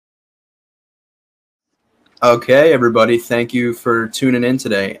Okay, everybody, thank you for tuning in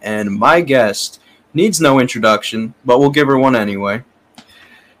today. And my guest needs no introduction, but we'll give her one anyway.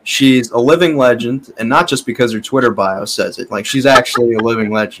 She's a living legend, and not just because her Twitter bio says it. Like, she's actually a living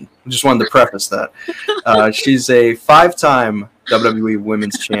legend. I just wanted to preface that. She's a 5-time WWE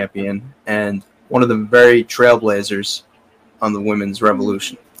Women's Champion and one of the very trailblazers on the women's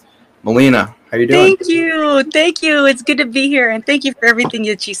revolution. Melina, how you doing? Thank you. It's good to be here, and thank you for everything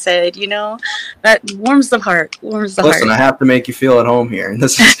that you said. That warms the heart. Listen, I have to make you feel at home here, and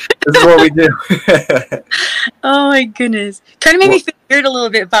this is what we do. Oh my goodness, kind of made me feel weird a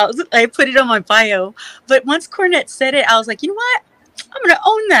little bit about. I put it on my bio, but once Cornette said it, I was like, you know what? I'm gonna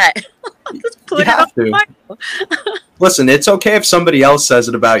own that. Just put it on my bio. Listen, it's okay if somebody else says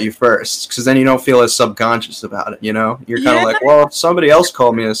it about you first, because then you don't feel as subconscious about it, you know? You're kind of like, well, if somebody else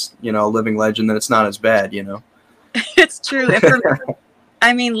called me a living legend, then it's not as bad, you know? It's true. And for me,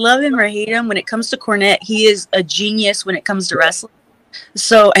 I mean, love him or hate him, when it comes to Cornette, he is a genius when it comes to wrestling.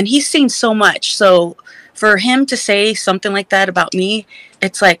 So, and he's seen so much. So for him to say something like that about me,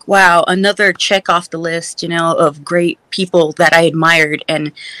 it's like, wow, another check off the list, of great people that I admired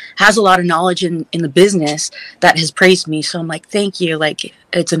and has a lot of knowledge in the business that has praised me. So I'm like, thank you. Like,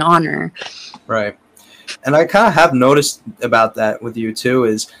 it's an honor. Right. And I kind of have noticed about that with you too,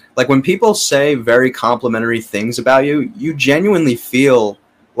 is like when people say very complimentary things about you, you genuinely feel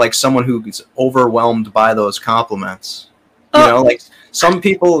like someone who's overwhelmed by those compliments. Like some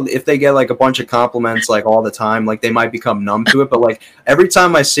people, if they get like a bunch of compliments like all the time, like they might become numb to it. But like every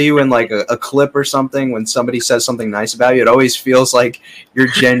time I see you in like a clip or something, when somebody says something nice about you, it always feels like you're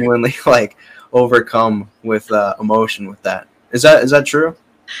genuinely like overcome with emotion with that. Is that true?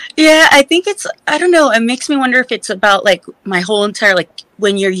 Yeah, I think I don't know. It makes me wonder if it's about like my whole entire, like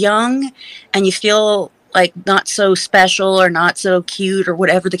when you're young and you feel like not so special or not so cute or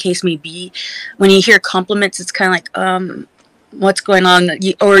whatever the case may be. When you hear compliments, it's kind of like, what's going on?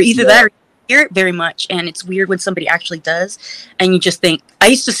 Or either that or you hear it very much. And it's weird when somebody actually does. And you just think, I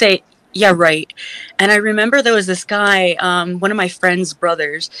used to say, yeah, right. And I remember there was this guy, one of my friend's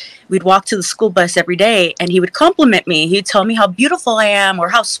brothers. We'd walk to the school bus every day and he would compliment me. He'd tell me how beautiful I am or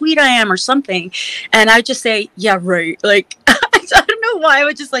how sweet I am or something. And I'd just say, yeah, right. Like, I don't know why. I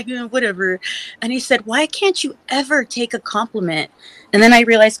would just like, whatever. And he said, why can't you ever take a compliment? And then I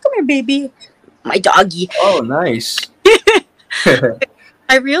realized, come here, baby. My doggy. Oh, nice.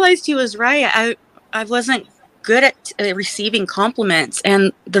 I realized he was right. I wasn't good at receiving compliments,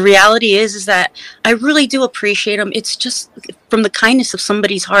 and the reality is that I really do appreciate them. It's just from the kindness of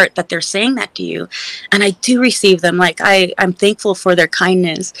somebody's heart that they're saying that to you, and I do receive them. Like I'm thankful for their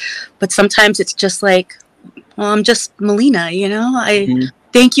kindness, but sometimes it's just like, well, I'm just Melina, I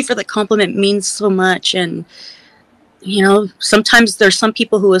thank you for the compliment. It means so much. And sometimes there's some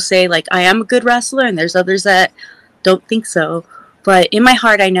people who will say like I am a good wrestler, and there's others that don't think so. But in my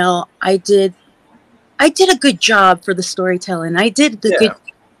heart, I know I did a good job for the storytelling. I did the good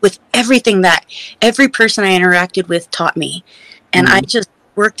with everything that every person I interacted with taught me. And I just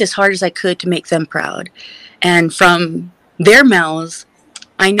worked as hard as I could to make them proud. And from their mouths,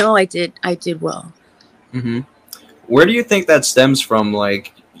 I know I did well. Mm-hmm. Where do you think that stems from,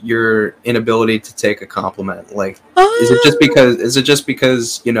 like your inability to take a compliment? Like, is it just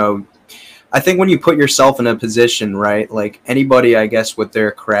because, I think when you put yourself in a position, right, like anybody, I guess, with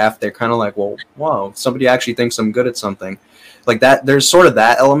their craft, they're kind of like, well, wow, somebody actually thinks I'm good at something. Like that, there's sort of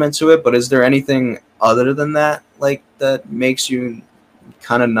that element to it, but is there anything other than that, like, that makes you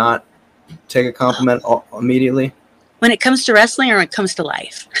kind of not take a compliment immediately? When it comes to wrestling or when it comes to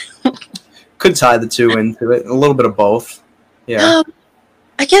life? Could tie the two into it, a little bit of both. Yeah.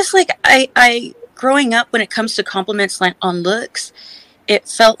 I guess, like, I growing up, when it comes to compliments like on looks, it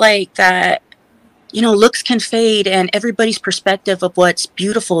felt like that, looks can fade and everybody's perspective of what's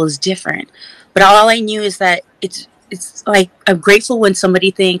beautiful is different. But all I knew is that it's like, I'm grateful when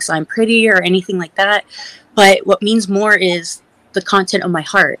somebody thinks I'm pretty or anything like that. But what means more is the content of my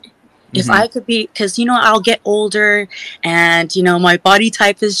heart. If I could be, because, I'll get older and, my body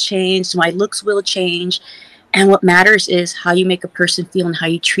type has changed, my looks will change. And what matters is how you make a person feel and how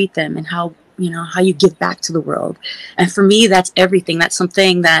you treat them and how you give back to the world. And for me, that's everything. That's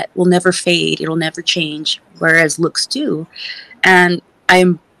something that will never fade. It'll never change, whereas looks do. And I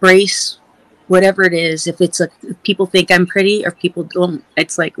embrace whatever it is. If people think I'm pretty or people don't,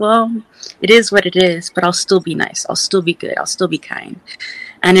 it's like, well, it is what it is, but I'll still be nice. I'll still be good. I'll still be kind.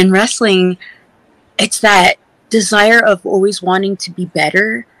 And in wrestling, it's that desire of always wanting to be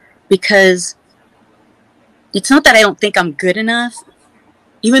better, because it's not that I don't think I'm good enough.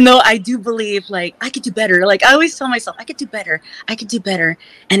 even though I do believe like I could do better. Like I always tell myself I could do better. I could do better.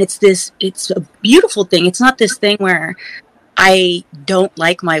 And it's a beautiful thing. It's not this thing where I don't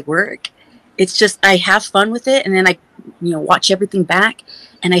like my work. It's just I have fun with it, and then I, watch everything back,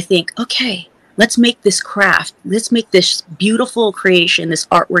 and I think, okay, let's make this craft. Let's make this beautiful creation, this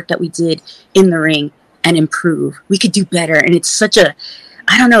artwork that we did in the ring, and improve. We could do better, and it's such a,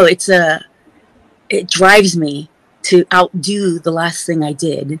 I don't know, it drives me to outdo the last thing I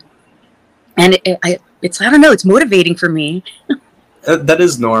did, and it's I don't know, it's motivating for me. That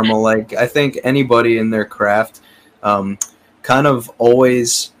is normal. Like I think anybody in their craft, kind of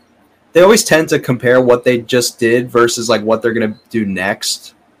always tend to compare what they just did versus like what they're gonna do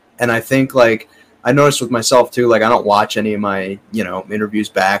next. And I think like I noticed with myself too, like I don't watch any of my interviews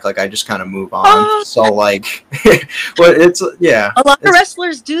back. Like I just kind of move on. So like, but it's a lot of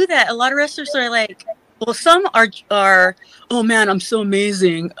wrestlers do that. A lot of wrestlers are like, well, some are oh man, I'm so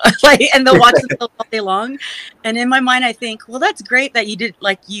amazing, like, and they'll watch themselves all day long. And in my mind, I think, well, that's great that you did,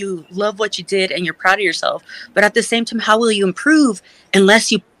 like, you love what you did and you're proud of yourself. But at the same time, how will you improve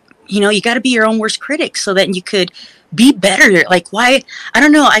unless you got to be your own worst critic so that you could be better? Like, why? I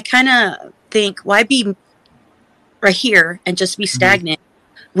don't know. I kind of think, why be right here and just be stagnant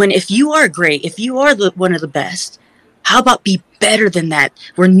when if you are great, if you are one of the best, how about be better than that,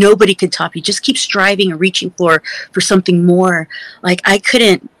 where nobody can top you? Just keep striving and reaching for something more. Like I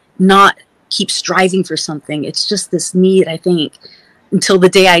couldn't not keep striving for something. It's just this need, I think, until the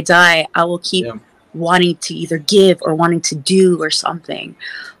day I die, I will keep wanting to either give or wanting to do or something.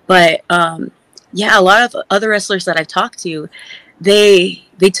 But a lot of other wrestlers that I've talked to, they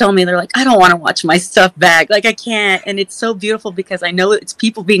tell me, they're like, I don't want to watch my stuff back. Like I can't. And it's so beautiful because I know it's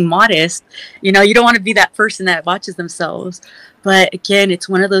people being modest. You don't want to be that person that watches themselves. But again, it's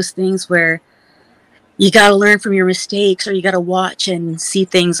one of those things where you got to learn from your mistakes, or you got to watch and see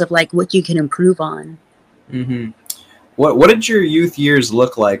things of like what you can improve on. Mm-hmm. What did your youth years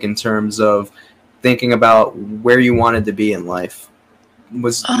look like in terms of thinking about where you wanted to be in life?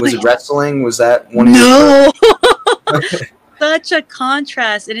 Was it wrestling? Was that one of your such a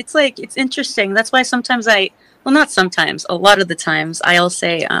contrast, and it's interesting. That's why sometimes not sometimes, a lot of the times I'll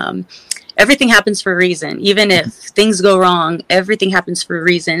say everything happens for a reason. Even if things go wrong, everything happens for a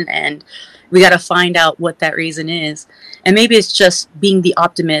reason, and we got to find out what that reason is. And maybe it's just being the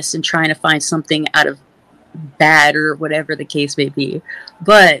optimist and trying to find something out of bad or whatever the case may be.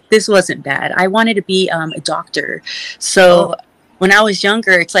 But this wasn't bad. I wanted to be a doctor. So when I was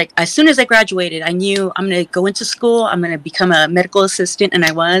younger, it's like as soon as I graduated, I knew I'm going to go into school. I'm going to become a medical assistant. And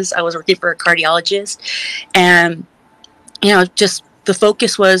I was working for a cardiologist. And, just the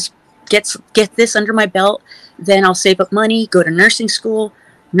focus was get this under my belt. Then I'll save up money, go to nursing school,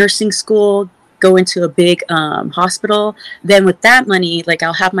 go into a big hospital. Then with that money, like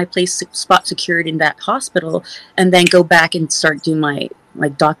I'll have my spot secured in that hospital, and then go back and start doing my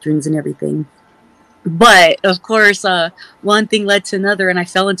like doctorings and everything. But of course, one thing led to another, and I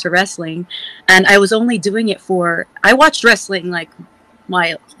fell into wrestling. And I was only doing it I watched wrestling like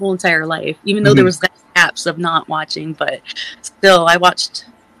my whole entire life, even though there was gaps of not watching. But still, I watched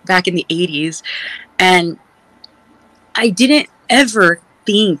back in the 80s, and I didn't ever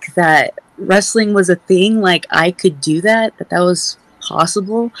think that wrestling was a thing. Like I could do that was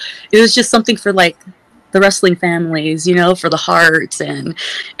possible. It was just something for like the wrestling families, for the hearts and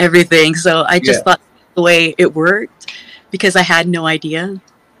everything. So I just thought the way it worked, because I had no idea.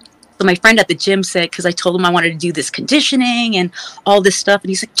 So my friend at the gym said, because I told him I wanted to do this conditioning and all this stuff, and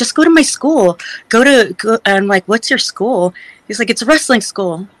he's like, just go to my school. Go. And I'm like, what's your school? He's like, it's a wrestling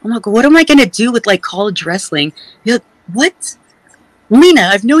school. I'm like, what am I going to do with like college wrestling? He's like, what? Melina,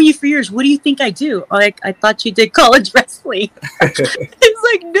 I've known you for years. What do you think I do? Like, I thought you did college wrestling. He's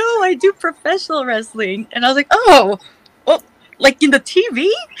like, no, I do professional wrestling. And I was like, oh, well, like in the TV?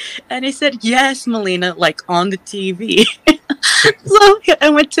 And he said, yes, Melina, like on the TV. So I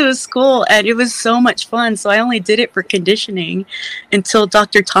went to a school, and it was so much fun. So I only did it for conditioning until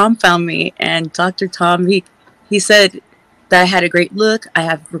Dr. Tom found me. And Dr. Tom, he said that I had a great look, I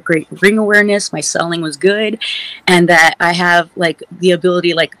have a great ring awareness, my selling was good, and that I have like the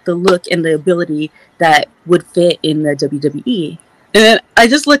ability, like the look and the ability that would fit in the WWE. And then I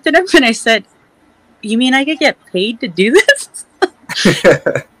just looked at him and I said, you mean I could get paid to do this?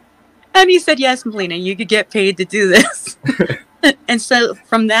 And he said, yes, Melina, you could get paid to do this. And so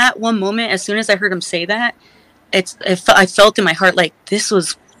from that one moment, as soon as I heard him say that, I felt in my heart like this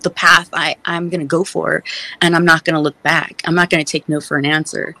was the path I'm going to go for, and I'm not going to look back. I'm not going to take no for an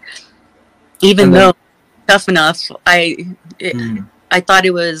answer. Even though tough enough, I thought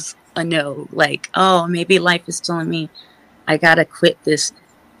it was a no, like, oh, maybe life is telling me I got to quit this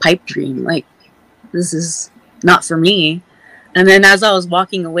pipe dream. Like, this is not for me. And then as I was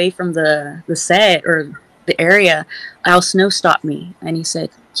walking away from the set or the area, Al Snow stopped me and he said,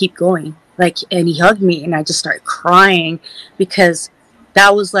 keep going. Like, and he hugged me and I just started crying because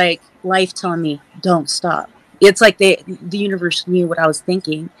that was like life telling me, don't stop. It's like the universe knew what I was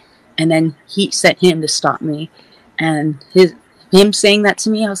thinking, and then he sent him to stop me. And him saying that to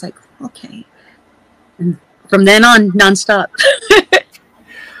me, I was like, okay. And from then on, nonstop.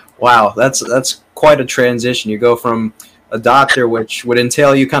 Wow, that's quite a transition. You go from a doctor, which would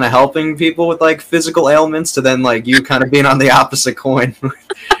entail you kind of helping people with like physical ailments, to then like you kind of being on the opposite coin.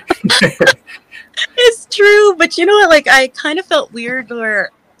 It's true, but you know what? Like, I kind of felt weird where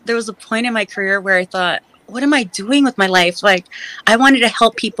there was a point in my career where I thought, what am I doing with my life? Like, I wanted to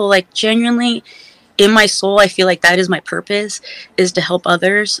help people, like, genuinely in my soul. I feel like that is my purpose, is to help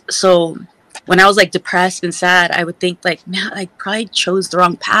others. So when I was like depressed and sad, I would think like, man, I probably chose the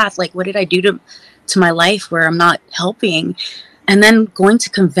wrong path. Like, what did I do to my life where I'm not helping? And then going to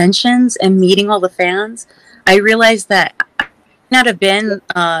conventions and meeting all the fans, I realized that I might not have been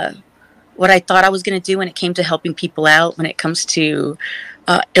what I thought I was going to do when it came to helping people out, when it comes to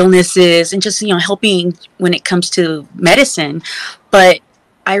illnesses and just, you know, helping when it comes to medicine. But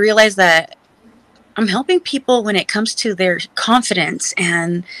I realized that I'm helping people when it comes to their confidence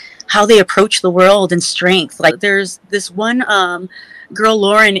and how they approach the world and strength. Like, there's this one girl,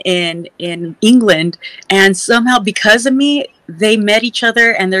 Lauren, in England, and somehow because of me, they met each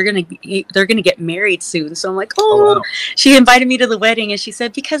other and they're gonna get married soon. So I'm like, oh, wow. She invited me to the wedding and she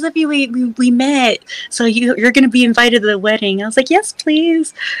said, because of you we met, so you're gonna be invited to the wedding. I was like, yes,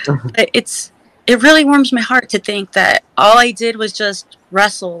 please. It really warms my heart to think that all I did was just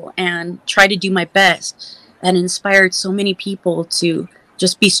wrestle and try to do my best, and inspired so many people to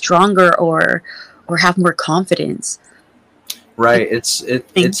just be stronger or have more confidence. Right.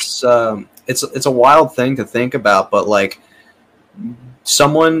 It's a wild thing to think about, but like,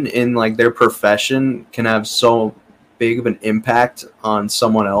 someone in like their profession can have so big of an impact on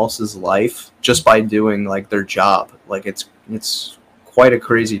someone else's life just by doing like their job. Like, it's quite a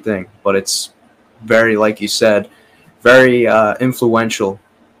crazy thing, but it's very, like you said, very influential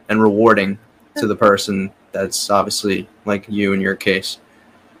and rewarding to the person that's obviously like you in your case.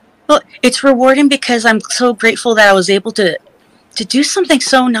 Well, it's rewarding because I'm so grateful that I was able to do something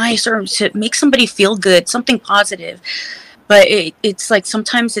so nice or to make somebody feel good, something positive. But it's like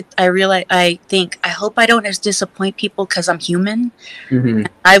sometimes I think, I hope I don't disappoint people because I'm human. Mm-hmm.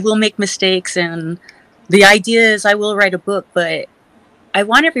 I will make mistakes, and the idea is I will write a book, but I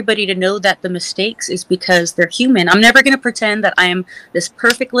want everybody to know that the mistakes is because they're human. I'm never going to pretend that I'm this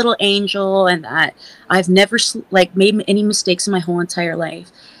perfect little angel and that I've never like made any mistakes in my whole entire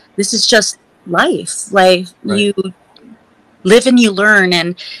life. This is just life. Right. You live and you learn,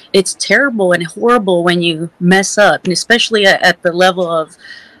 and it's terrible and horrible when you mess up, and especially at the level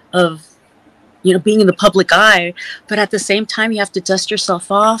of you know, being in the public eye. But at the same time, you have to dust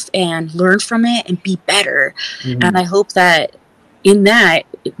yourself off and learn from it and be better. Mm-hmm. And I hope that in that,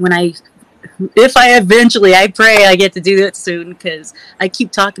 if I eventually, I pray I get to do that soon, because I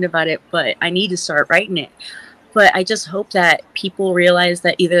keep talking about it, but I need to start writing it. But I just hope that people realize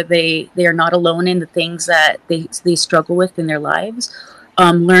that either they are not alone in the things that they struggle with in their lives,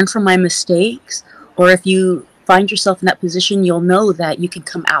 learn from my mistakes, or if you find yourself in that position, you'll know that you can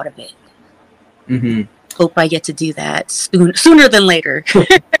come out of it. Mm-hmm. Hope I get to do that sooner than later.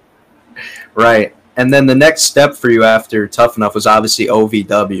 Right. And then the next step for you after Tough Enough was obviously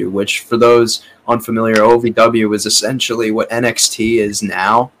OVW, which, for those unfamiliar, OVW is essentially what NXT is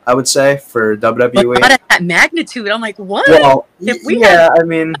now, I would say, for WWE. Not at that magnitude. I'm like, what? Well, I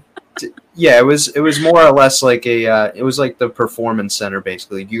mean, yeah, it was more or less like it was like the Performance Center,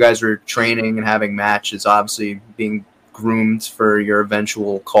 basically. You guys were training and having matches, obviously being groomed for your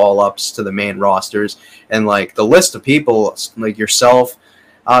eventual call-ups to the main rosters. And like the list of people, like yourself,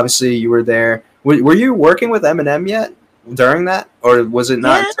 obviously you were there. Were you working with Eminem yet during that, or was it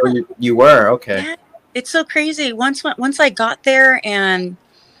not? Yeah. Until you were? Okay. Yeah. It's so crazy. Once I got there, and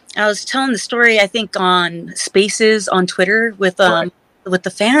I was telling the story, I think on Spaces on Twitter with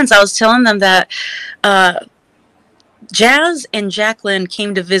the fans, I was telling them that Jazz and Jacqueline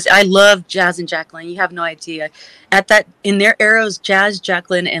came to visit. I love Jazz and Jacqueline. You have no idea. In their eras, Jazz,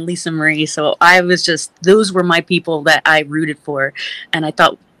 Jacqueline, and Lisa Marie. So those were my people that I rooted for, and I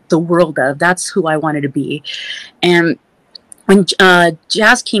thought the world of. That's who I wanted to be. And when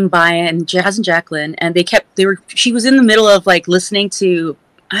Jazz came by, and Jazz and Jacqueline, and she was in the middle of like listening to,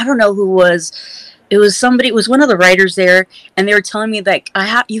 I don't know who was it was somebody, it was one of the writers there, and they were telling me like,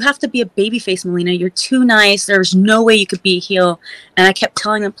 you have to be a babyface, Melina. You're too nice. There's no way you could be a heel. And I kept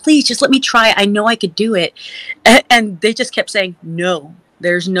telling them, please just let me try. I know I could do it. And they just kept saying, no,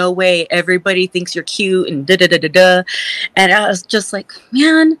 there's no way. Everybody thinks you're cute and da da da da da. And I was just like,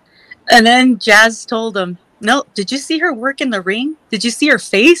 man. And then Jazz told them, no, did you see her work in the ring? Did you see her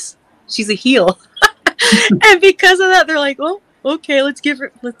face? She's a heel. And because of that, they're like, well, okay, let's give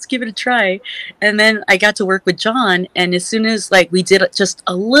it a try. And then I got to work with John, and as soon as like we did just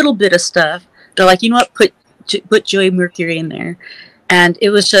a little bit of stuff, they're like, you know what, put Joey Mercury in there. And it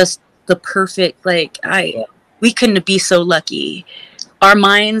was just the perfect, like, we couldn't be so lucky. Our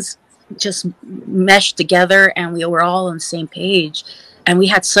minds just meshed together, and we were all on the same page, and we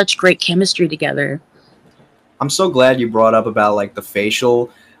had such great chemistry together. I'm so glad you brought up about like the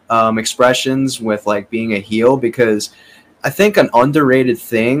facial expressions with like being a heel, because I think an underrated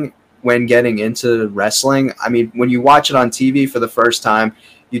thing when getting into wrestling, I mean, when you watch it on TV for the first time,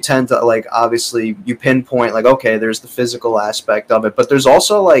 you tend to like, obviously you pinpoint like, okay, there's the physical aspect of it, but there's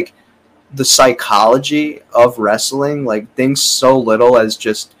also like the psychology of wrestling, like things so little as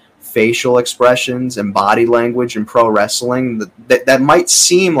just facial expressions and body language in pro wrestling that might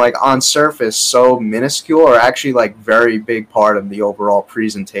seem like on surface so minuscule are actually like very big part of the overall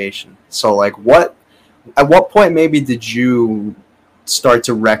presentation. So like at what point maybe did you start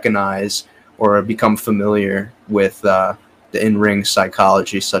to recognize or become familiar with the in-ring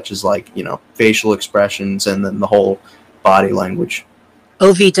psychology, such as like, you know, facial expressions and then the whole body language?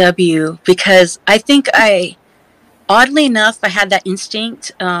 OVW, because I think oddly enough, I had that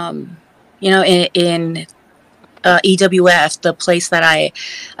instinct, you know, in EWF, the place that I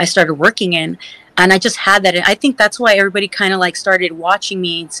started working in. And I just had that. And I think that's why everybody kind of like started watching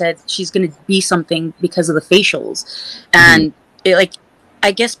me and said, she's going to be something because of the facials. And it, like,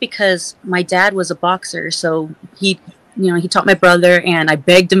 I guess because my dad was a boxer, so he taught my brother, and I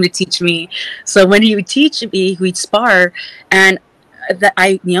begged him to teach me. So when he would teach me, we'd spar, and that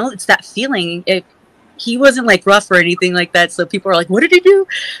it's that feeling. He wasn't like rough or anything like that, so people are like, what did he do?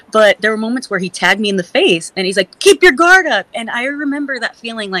 But there were moments where he tagged me in the face and he's like, keep your guard up. And I remember that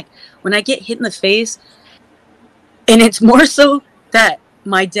feeling, like when I get hit in the face, and it's more so that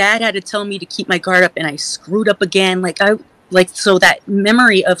my dad had to tell me to keep my guard up and I screwed up again. So that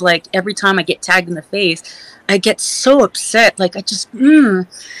memory of like every time I get tagged in the face, I get so upset. Like I just, I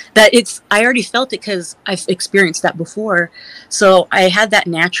already felt it because I've experienced that before. So I had that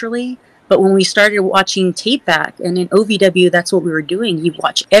naturally. But when we started watching tape back, and in OVW, that's what we were doing. You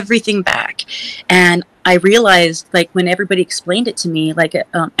watch everything back. And I realized, like, when everybody explained it to me, like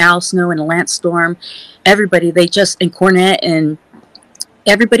Al Snow and Lance Storm, everybody, and Cornette, and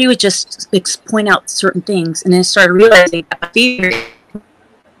everybody would just point out certain things. And then I started realizing that they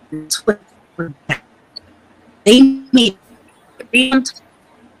made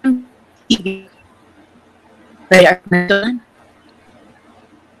TV.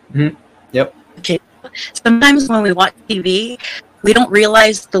 Yep. Okay. Sometimes when we watch TV, we don't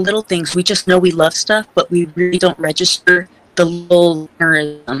realize the little things. We just know we love stuff, but we really don't register the little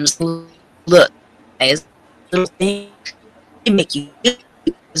mannerisms, look, as little things they make you feel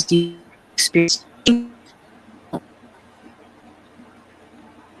because you experience.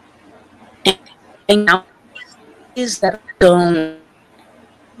 And now is that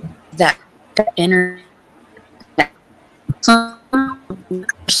inner. They're so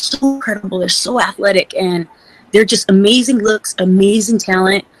incredible, they're so athletic, and they're just amazing looks, amazing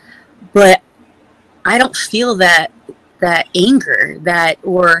talent, but I don't feel that anger, that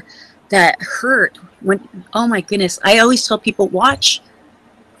hurt when, oh my goodness. I always tell people, watch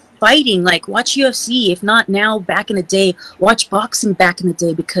fighting, like watch UFC, if not now, back in the day, watch boxing back in the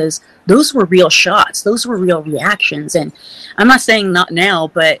day, because those were real shots, those were real reactions. And I'm not saying not now,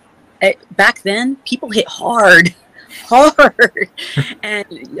 but back then people hit hard. And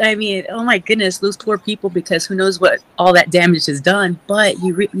I mean, oh my goodness, those poor people, because who knows what all that damage has done. But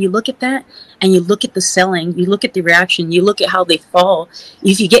you look at that, and you look at the selling, you look at the reaction, you look at how they fall.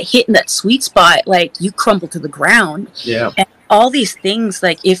 If you get hit in that sweet spot, like you crumble to the ground. Yeah. And all these things,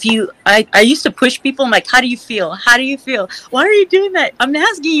 like I used to push people. I'm like, how do you feel? How do you feel? Why are you doing that? I'm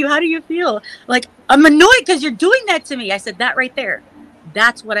asking you, how do you feel? Like, I'm annoyed because you're doing that to me. I said, that right there.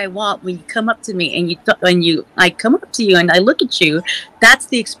 That's what I want when you come up to me and I come up to you and I look at you. That's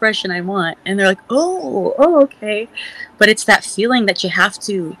the expression I want. And they're like, oh, okay. But it's that feeling that you have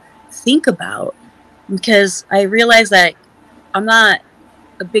to think about, because I realize that I'm not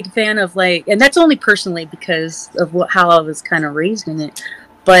a big fan of like, and that's only personally because of how I was kind of raised in it.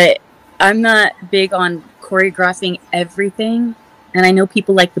 But I'm not big on choreographing everything. And I know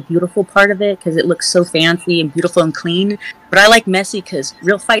people like the beautiful part of it because it looks so fancy and beautiful and clean. But I like messy because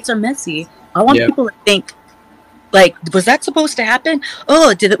real fights are messy. I want people to think, like, was that supposed to happen?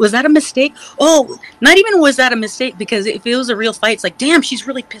 Oh, was that a mistake? Oh, not even was that a mistake, because if it was a real fight, it's like, damn, she's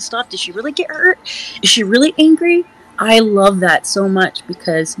really pissed off. Did she really get hurt? Is she really angry? I love that so much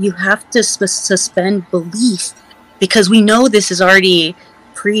because you have to suspend belief, because we know this is already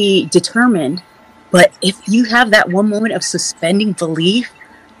predetermined. But if you have that one moment of suspending belief,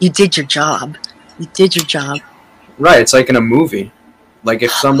 you did your job. You did your job. Right. It's like in a movie. Like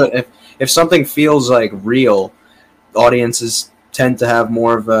if something feels like real, audiences tend to have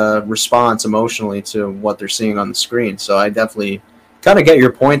more of a response emotionally to what they're seeing on the screen. So I definitely kind of get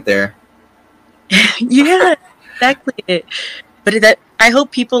your point there. Yeah, exactly. But that, I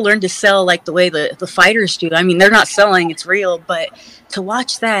hope people learn to sell like the way the fighters do. I mean, they're not selling, it's real, but to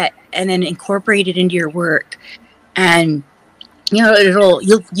watch that and then incorporate it into your work, and you know,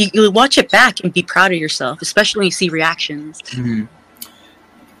 you'll watch it back and be proud of yourself, especially when you see reactions. Mm-hmm.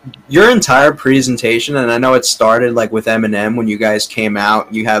 Your entire presentation, and I know it started like with Eminem when you guys came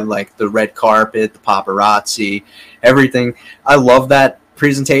out. You had like the red carpet, the paparazzi, everything. I love that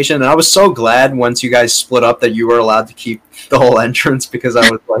presentation, and I was so glad once you guys split up that you were allowed to keep the whole entrance, because I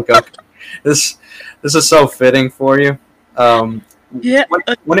was like, okay, this is so fitting for you. Yeah.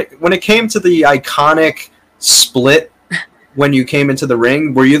 When it came to the iconic split when you came into the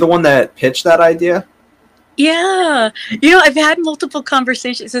ring, were you the one that pitched that idea? Yeah, you know, I've had multiple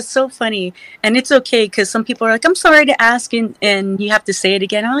conversations. It's so funny, and it's okay because some people are like, "I'm sorry to ask," and you have to say it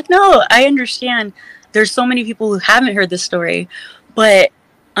again. I'm like, "No, I understand." There's so many people who haven't heard this story, but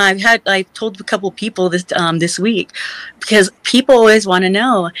I told a couple people this week, because people always want to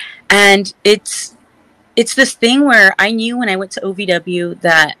know, and it's this thing where I knew when I went to OVW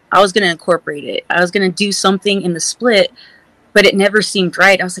that I was going to incorporate it. I was going to do something in the split, but it never seemed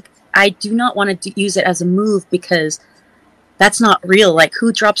right. I was like, I do not want to use it as a move because that's not real. Like,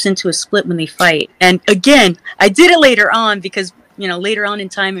 who drops into a split when they fight? And again, I did it later on because, you know, later on in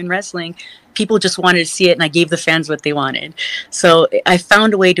time in wrestling, people just wanted to see it, and I gave the fans what they wanted. So I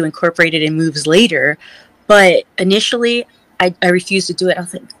found a way to incorporate it in moves later. But initially, I refused to do it. I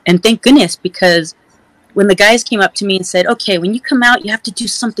was like, and thank goodness, because when the guys came up to me and said, okay, when you come out, you have to do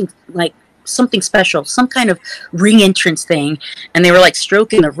something special, some kind of ring entrance thing, and they were like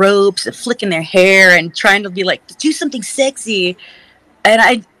stroking the ropes and flicking their hair and trying to be like, do something sexy,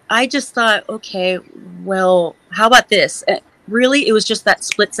 and I just thought, okay, well, how about this? Really, it was just that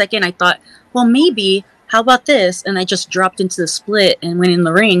split second. I thought, well, maybe, how about this? And I just dropped into the split and went in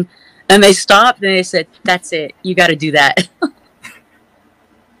the ring, and they stopped and they said, that's it, you got to do that.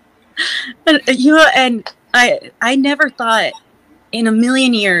 And, you know, and I never thought in a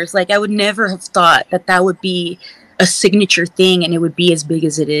million years, like, I would never have thought that would be a signature thing and it would be as big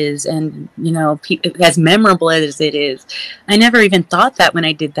as it is, and, you know, as memorable as it is. I never even thought that when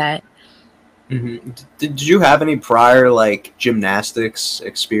I did that. Mm-hmm. Did you have any prior, like, gymnastics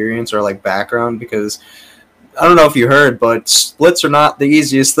experience or, like, background? Because I don't know if you heard, but splits are not the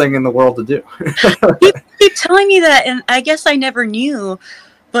easiest thing in the world to do. You keep telling me that, and I guess I never knew.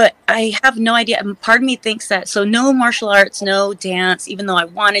 But I have no idea. Part of me thinks that. So no martial arts, no dance, even though I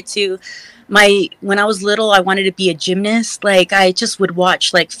wanted to. When I was little, I wanted to be a gymnast. Like, I just would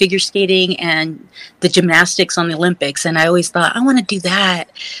watch like figure skating and the gymnastics on the Olympics, and I always thought, I want to do that.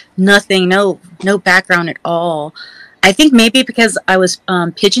 Nothing, no background at all. I think maybe because I was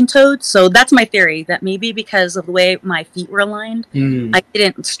pigeon-toed. So that's my theory, that maybe because of the way my feet were aligned, I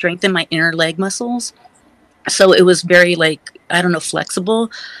didn't strengthen my inner leg muscles. So it was very, like, I don't know, flexible.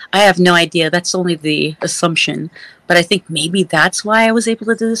 I have no idea. That's only the assumption. But I think maybe that's why I was able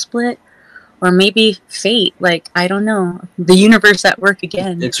to do the split. Or maybe fate. Like, I don't know. The universe at work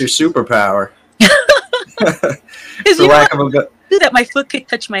again. It's your superpower. For lack of a good... that my foot could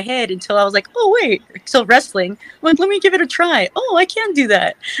touch my head until I was like, oh, wait. So wrestling. Well, let me give it a try. Oh, I can do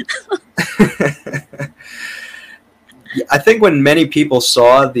that. I think when many people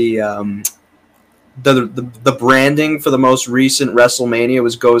saw the branding for the most recent WrestleMania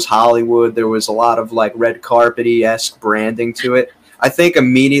was Goes Hollywood, there was a lot of like red carpety-esque branding to it. I think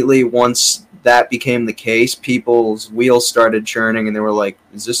immediately once that became the case, people's wheels started churning and they were like,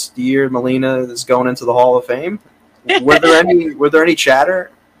 is this the year Melina is going into the Hall of Fame? Were there any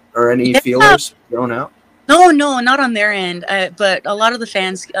chatter or any feelers thrown out? No, not on their end. But a lot of the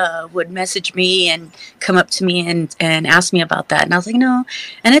fans would message me and come up to me and ask me about that. And I was like, no.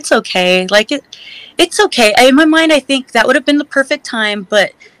 And it's okay. Like, it's okay. In my mind, I think that would have been the perfect time.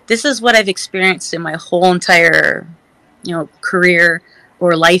 But this is what I've experienced in my whole entire, you know, career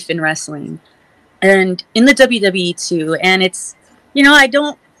or life in wrestling. And in the WWE too. And it's I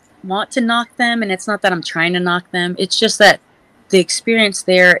don't want to knock them, and it's not that I'm trying to knock them. It's just that the experience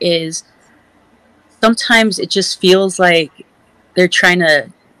there is sometimes it just feels like they're trying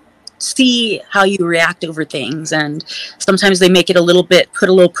to see how you react over things, and sometimes they make it put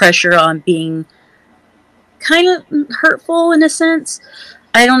a little pressure on being kind of hurtful in a sense.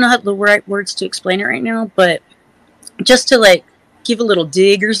 I don't know how the right words to explain it right now, but just to like give a little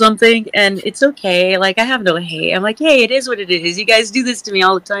dig or something, and it's okay. Like, I have no hate. I'm like, hey, it is what it is. You guys do this to me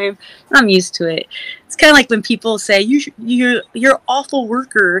all the time. I'm used to it. It's kind of like when people say you're an awful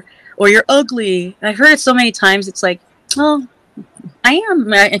worker or you're ugly. I've heard it so many times. It's like, well, I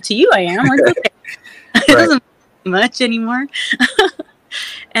am. To you, I am. Like, okay. It doesn't much anymore.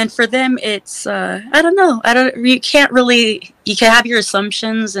 And for them, it's I don't know. You can't really. You can have your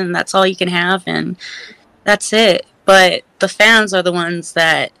assumptions, and that's all you can have, and that's it. But the fans are the ones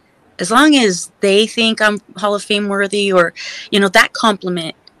that, as long as they think I'm Hall of Fame worthy, or that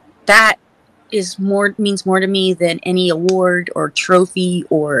compliment, that means more to me than any award or trophy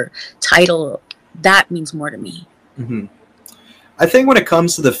or title. That means more to me. Mm-hmm. I think when it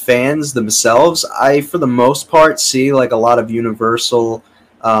comes to the fans themselves, I, for the most part, see like a lot of universal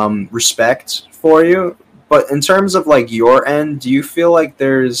respect for you. But in terms of like your end, do you feel like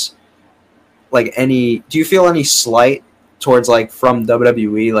there's like do you feel any slight towards like from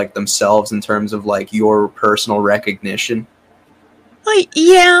WWE like themselves in terms of like your personal recognition? Well,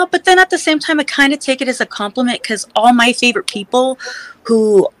 yeah, but then at the same time, I kind of take it as a compliment, because all my favorite people,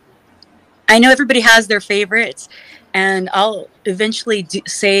 who I know everybody has their favorites, and I'll eventually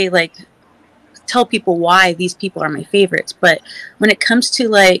say, like, tell people why these people are my favorites. But when it comes to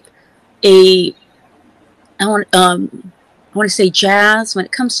like I want to say jazz. When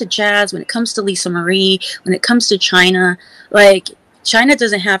it comes to jazz, when it comes to Lisa Marie, when it comes to China, like, China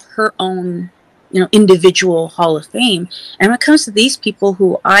doesn't have her own individual Hall of Fame. And when it comes to these people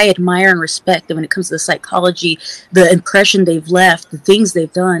who I admire and respect, and when it comes to the psychology, the impression they've left, the things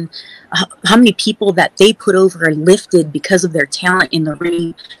they've done, how many people that they put over and lifted because of their talent in the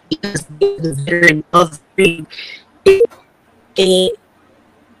ring, because they're the veteran of the ring, it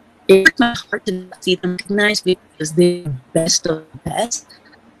hurts my heart to see them recognized, because they're the best of the best.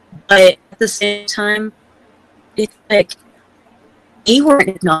 But at the same time, it's like they weren't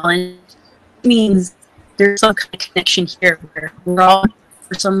acknowledged. It means there's some kind of connection here where we're all,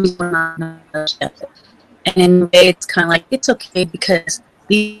 for some reason, we're not acknowledged yet. And in a way, it's kind of like, it's okay, because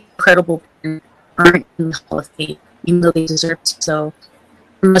these incredible people aren't in the Hall of Fame, even though they deserve it. So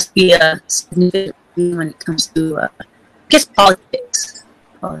there must be a significant thing when it comes to, I guess, politics.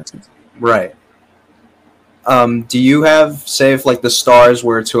 Right. Do you have, say, if like the stars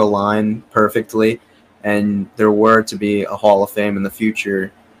were to align perfectly and there were to be a Hall of Fame in the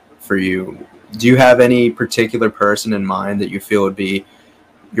future for you, do you have any particular person in mind that you feel would be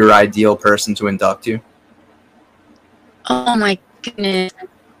your ideal person to induct you? Oh my goodness.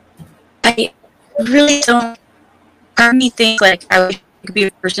 I really don't. Part of me thinks like I wish I could be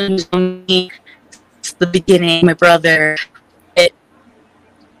a person who's known me since the beginning, my brother. But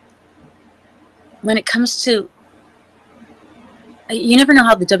when it comes to, you never know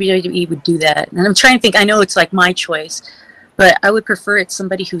how the WWE would do that. And I'm trying to think, I know it's like my choice, but I would prefer it's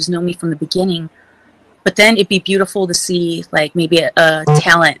somebody who's known me from the beginning. But then it'd be beautiful to see like maybe a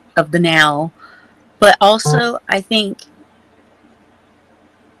talent of the now. But also, I think,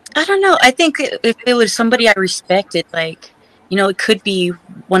 I don't know, I think if it was somebody I respected, like, it could be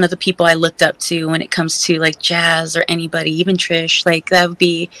one of the people I looked up to when it comes to like jazz or anybody, even Trish. Like, that'd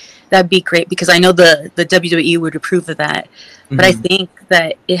be great, because I know the WWE would approve of that. Mm-hmm. But I think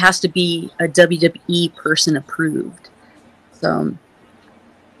that it has to be a WWE person approved. So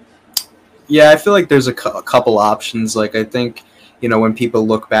yeah, I feel like there's a couple options. Like, I think, when people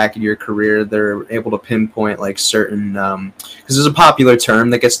look back at your career, they're able to pinpoint like certain, because there's a popular term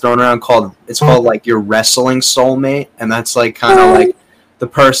that gets thrown around called like your wrestling soulmate. And that's like kind of like the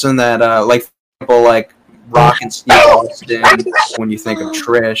person that, like, people like Rock and Steve Austin. When you think of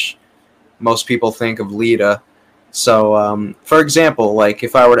Trish, most people think of Lita. So, for example, like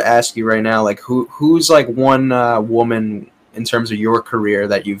if I were to ask you right now, like who's like one woman in terms of your career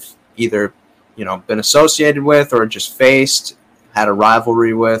that you've either been associated with or just faced, had a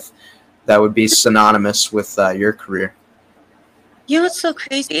rivalry with, that would be synonymous with your career? It's so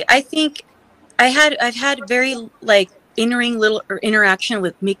crazy. I think I've had very like in-ring little interaction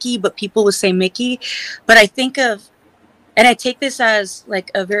with Mickey, but people would say Mickey. But I think of, and I take this as like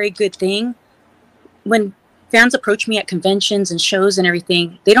a very good thing, when fans approach me at conventions and shows and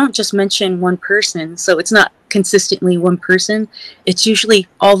everything, they don't just mention one person. So it's not consistently one person. It's usually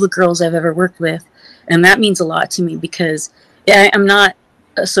all the girls I've ever worked with. And that means a lot to me, because I'm not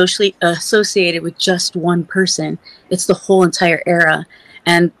associated with just one person. It's the whole entire era,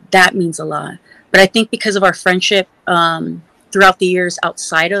 and that means a lot. But I think because of our friendship throughout the years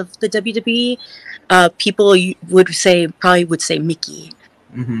outside of the WWE, people probably would say Mickey.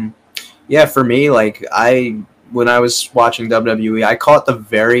 Mm-hmm. Yeah, for me, like when I was watching WWE, I caught the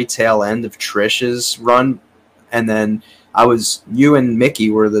very tail end of Trish's run, and then you and Mickey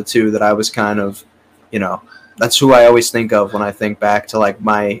were the two that I was kind of, that's who I always think of when I think back to like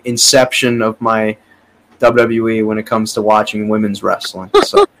my inception of my WWE when it comes to watching women's wrestling.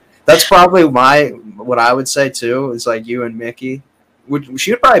 So that's probably what I would say too, is like you and Mickey.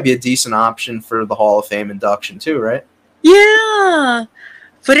 She would probably be a decent option for the Hall of Fame induction too, right? Yeah.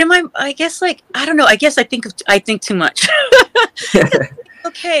 But I guess like, I don't know. I guess I think too much.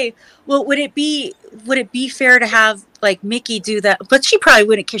 Okay. Well, would it be fair to have like Mickey do that? But she probably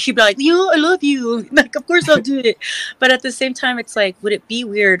wouldn't care. She'd be like, I love you. Like, of course I'll do it. But at the same time, it's like, would it be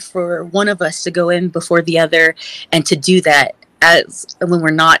weird for one of us to go in before the other and to do that when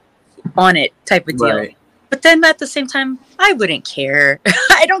we're not on it type of deal? Right. But then at the same time, I wouldn't care.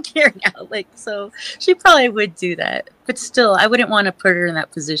 I don't care now. Like, so she probably would do that. But still, I wouldn't want to put her in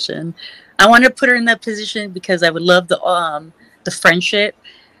that position. I want to put her in that position because I would love the friendship.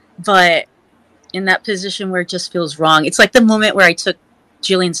 But in that position where it just feels wrong. It's like the moment where I took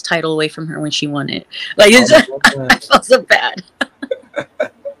Jillian's title away from her when she won it. Like, I felt so bad.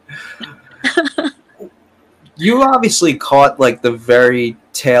 You obviously caught like the very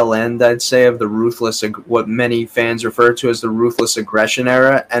tail end, I'd say, of the what many fans refer to as the ruthless aggression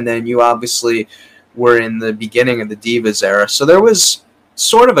era, and then you obviously were in the beginning of the Divas era. So there was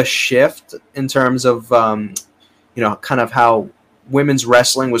sort of a shift in terms of, kind of how women's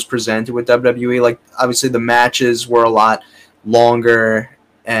wrestling was presented with WWE. Like, obviously the matches were a lot longer,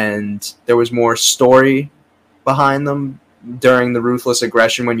 and there was more story behind them during the ruthless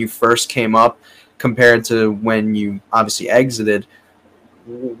aggression when you first came up, compared to when you obviously exited.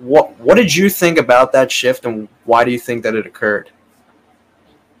 What did you think about that shift, and why do you think that it occurred?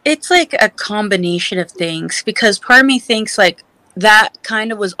 It's like a combination of things, because part of me thinks like that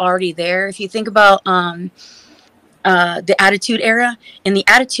kind of was already there. If you think about the Attitude Era, in the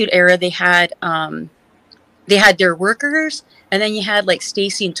Attitude Era they had their workers, and then you had like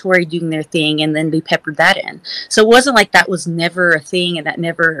Stacy and Tori doing their thing, and then they peppered that in. So it wasn't like that was never a thing, and that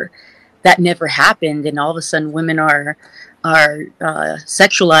never happened, and all of a sudden women are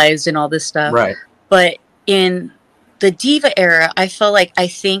sexualized and all this stuff. Right. But in the Diva era, I felt like, I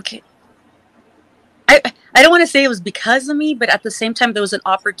don't want to say it was because of me, but at the same time there was an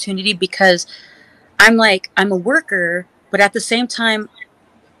opportunity, because I'm a worker, but at the same time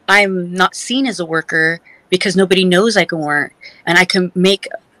I'm not seen as a worker because nobody knows I can work, and I can make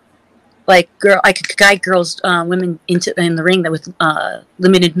I could guide women in the ring that with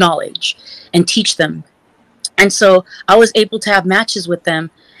limited knowledge and teach them. And so I was able to have matches with them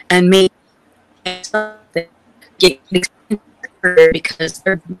and make get because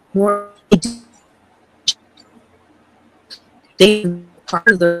they're more they part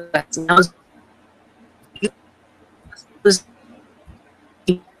of the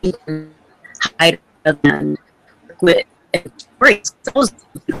hide and quit breaks. That was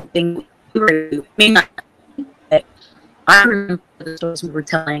the thing we were not. I remember the stories we were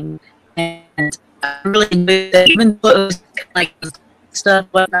telling, and I really knew that even though it was like stuff,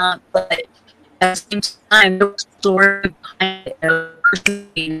 whatnot, but at the same time, there was a story behind it of a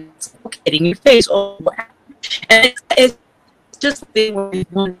person getting your face. Oh, what happened? And it's just a thing where you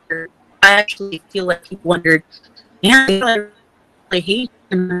wonder. I actually feel like he wondered, yeah, I really hate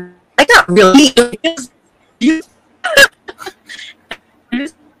him. I got really because you.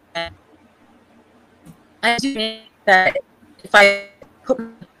 I do think that if I put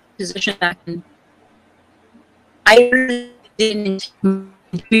my position back in, I really didn't.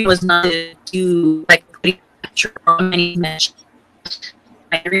 It was not to do like putting a picture on any match.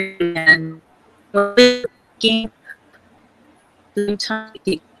 I really and game the time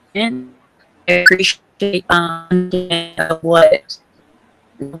and I appreciate what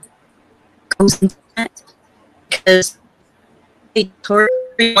goes into that, because they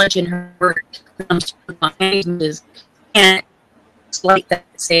pretty much in her work comes from behind is can't like that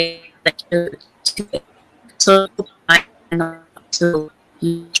say that you're stupid. So I not so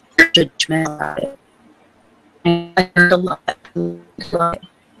judgment about it. And I heard a lot,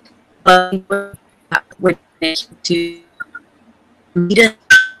 but we're to meet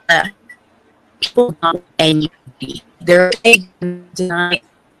people not anybody. They're deny,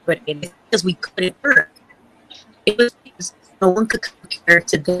 but it because we couldn't work. It was no one could compare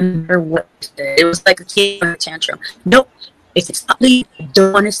to them or what it was like a kid on a tantrum. Nope, if it's not legal, I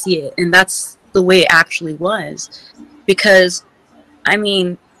don't want to see it. And that's the way it actually was. Because, I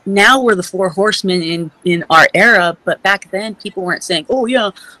mean, now we're the four horsemen in our era, but back then people weren't saying, oh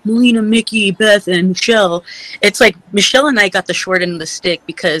yeah, Melina, Mickey, Beth, and Michelle. It's like Michelle and I got the short end of the stick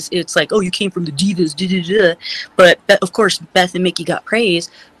because it's like, oh, you came from the divas, but of course Beth and Mickey got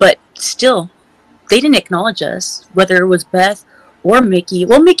praise, but still they didn't acknowledge us, whether it was Beth or Mickey.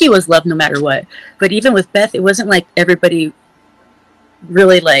 Well, Mickey was loved no matter what, but even with Beth, it wasn't like everybody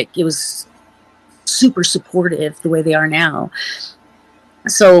really, like, it was super supportive the way they are now.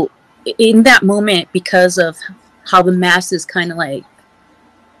 So in that moment, because of how the masses kind of like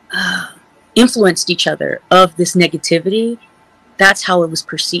influenced each other of this negativity, that's how it was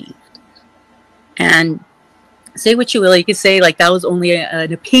perceived. And say what you will, you could say like that was only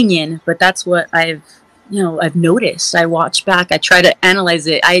an opinion, but that's what I've noticed. I watched back, I try to analyze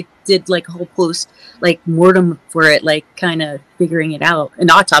it. I did like a whole post, like mortem for it, like kind of figuring it out,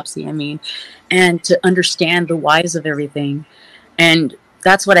 an autopsy, I mean, and to understand the whys of everything. And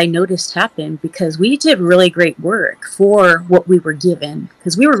that's what I noticed happened, because we did really great work for what we were given,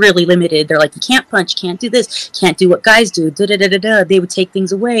 because we were really limited. They're like, you can't punch, can't do this, can't do what guys do, They would take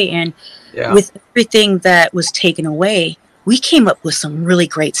things away. And with everything that was taken away, we came up with some really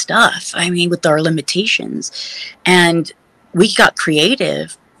great stuff. I mean, with our limitations, and we got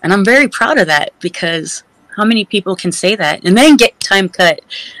creative, and I'm very proud of that, because how many people can say that and then get time cut?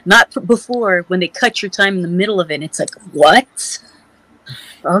 Not before, when they cut your time in the middle of it, and it's like, what?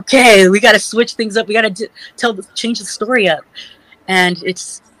 Okay, we got to switch things up. We got to change the story up, and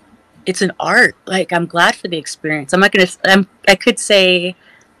it's an art. Like, I'm glad for the experience. I could say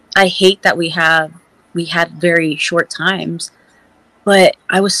I hate that we had very short times, but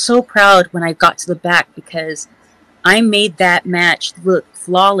I was so proud when I got to the back, because I made that match look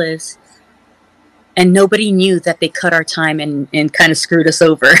flawless, and nobody knew that they cut our time and kind of screwed us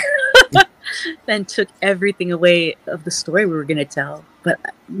over. And took everything away of the story we were going to tell, but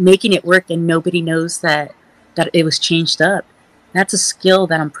making it work, and nobody knows that it was changed up. That's a skill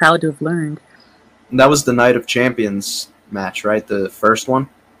that I'm proud to have learned. And that was the Night of Champions match, right? The first one?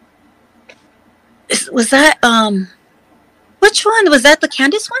 Was that, which one? Was that the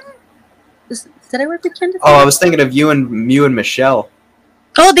Candice one? Did I work with Candice? Oh, I was thinking of you and Michelle.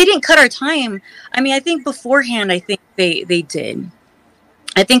 Oh, they didn't cut our time. I mean, I think beforehand, they did.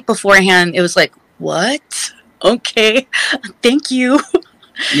 I think beforehand it was like, what? Okay, thank you.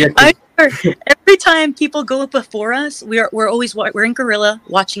 Yeah. Every time people go before us, we're in Gorilla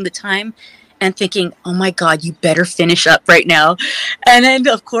watching the time and thinking, oh my God, you better finish up right now. And then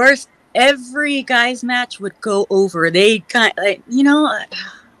of course, every guy's match would go over. They kind of, like,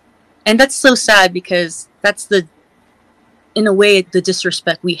 and that's so sad, because that's in a way, the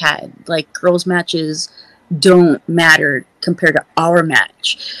disrespect we had. Like, girls' matches don't matter compared to our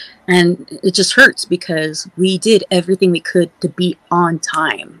match, and it just hurts, because we did everything we could to be on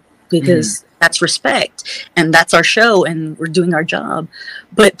time, because that's respect, and that's our show, and we're doing our job.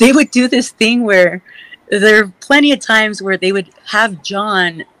 But they would do this thing where there are plenty of times where they would have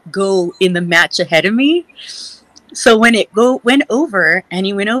John go in the match ahead of me. So when it went over, and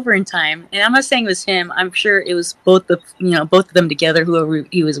he went over in time, and I'm not saying it was him, I'm sure it was both of them together, whoever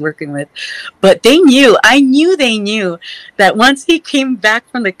he was working with, but I knew they knew that once he came back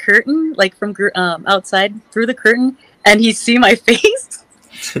from the curtain, like from outside through the curtain, and he see my face,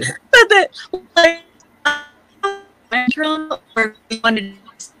 that like, or he wanted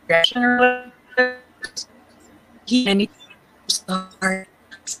discretion or whatever, and he sorry.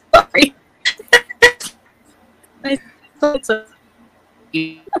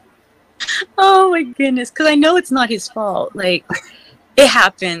 Oh my goodness, because I know it's not his fault. Like, it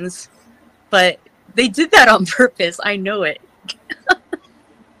happens, but they did that on purpose. I know it,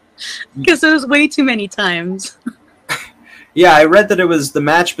 because it was way too many times. Yeah, I read that it was the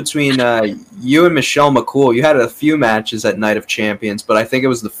match between you and Michelle McCool. You had a few matches at Night of Champions, but I think it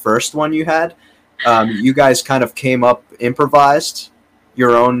was the first one you had. You guys kind of came up, improvised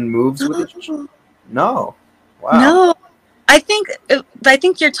your own moves with each other. No. Wow. No, I think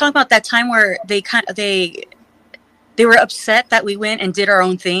you're talking about that time where they were upset that we went and did our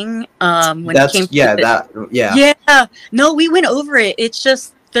own thing. When it came to yeah. No, we went over it. It's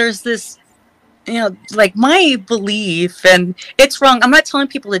just there's this, like, my belief, and it's wrong. I'm not telling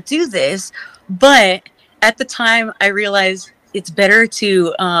people to do this, but at the time I realized it's better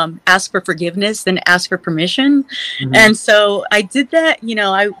to ask for forgiveness than ask for permission, and so I did that.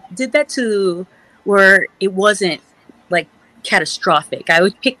 I did that to where it wasn't like catastrophic. I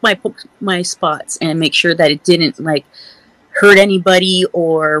would pick my spots and make sure that it didn't like hurt anybody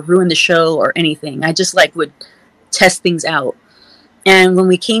or ruin the show or anything. I just would test things out. And when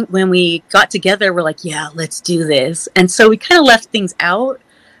we got together, we're like, yeah, let's do this. And so we kind of left things out,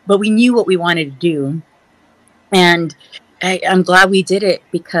 but we knew what we wanted to do. And I'm glad we did it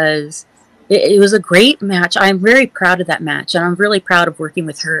because it was a great match. I'm very proud of that match. And I'm really proud of working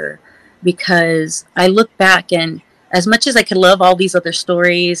with her because I look back, and as much as I could love all these other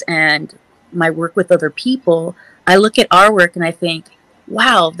stories and my work with other people, I look at our work and I think,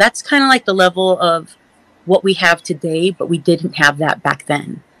 wow, that's kind of like the level of what we have today, but we didn't have that back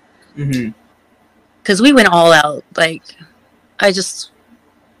then. Because we went all out. Like, I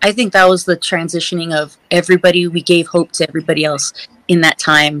think that was the transitioning of everybody. We gave hope to everybody else in that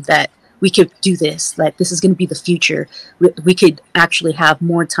time that we could do this, like this is going to be the future. We could actually have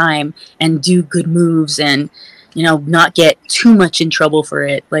more time and do good moves and, you know, not get too much in trouble for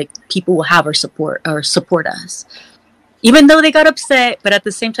it. Like, people will have our support or support us. Even though they got upset, but at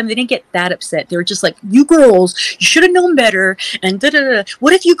the same time, they didn't get that upset. They were just like, you girls, you should have known better. And da-da-da.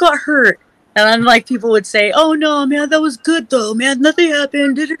 What if you got hurt? And then, like, people would say, oh, no, man, that was good, though. Man, nothing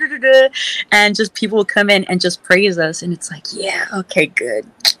happened. Da-da-da-da-da. And just people would come in and just praise us. And it's like, yeah, okay, good.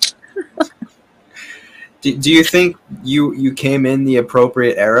 Do you think you came in the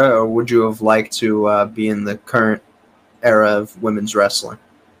appropriate era, or would you have liked to be in the current era of women's wrestling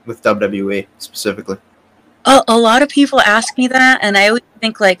with WWE specifically? A lot of people ask me that, and I always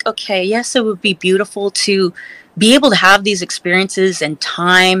think, like, okay, yes, it would be beautiful to be able to have these experiences and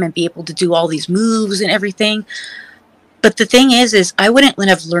time and be able to do all these moves and everything. But the thing is I wouldn't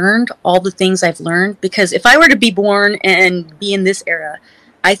have learned all the things I've learned, because if I were to be born and be in this era,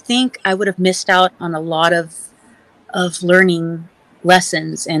 I think I would have missed out on a lot of learning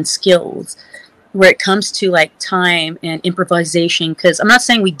lessons and skills where it comes to, like, time and improvisation. Because I'm not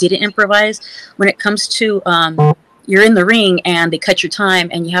saying we didn't improvise. When it comes to you're in the ring and they cut your time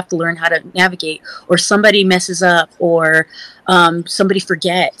and you have to learn how to navigate, or somebody messes up, or somebody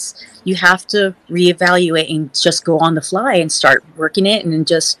forgets, you have to reevaluate and just go on the fly and start working it and then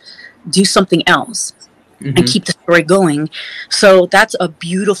just do something else. And keep the story going. So that's a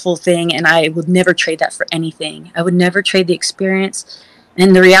beautiful thing, and I would never trade that for anything. I would never trade the experience.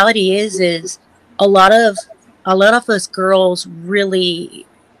 And the reality is a lot of us girls really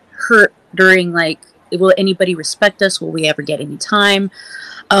hurt during, like, will anybody respect us? Will we ever get any time?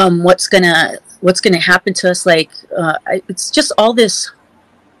 What's gonna happen to us? Like, it's just all this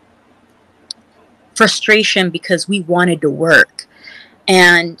frustration because we wanted to work.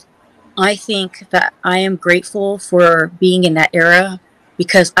 And I think that I am grateful for being in that era,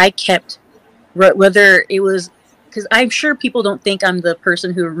 because I kept, whether it was, because I'm sure people don't think I'm the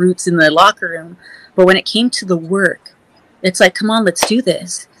person who roots in the locker room, but when it came to the work, it's like, come on, let's do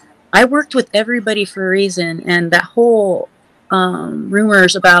this. I worked with everybody for a reason, and that whole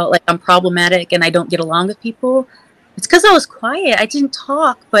rumors about, like, I'm problematic and I don't get along with people, it's because I was quiet. I didn't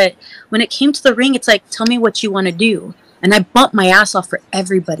talk, but when it came to the ring, it's like, tell me what you want to do. And I bumped my ass off for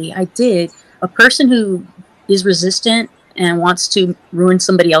everybody. I did. A person who is resistant and wants to ruin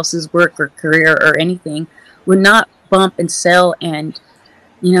somebody else's work or career or anything would not bump and sell and,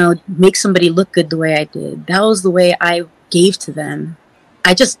 you know, make somebody look good the way I did. That was the way I gave to them.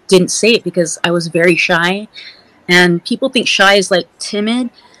 I just didn't say it because I was very shy. And people think shy is, like,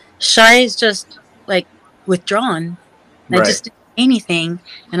 timid. Shy is just, like, withdrawn. Right. I just didn't say anything.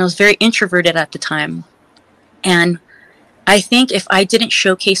 And I was very introverted at the time. And I think if I didn't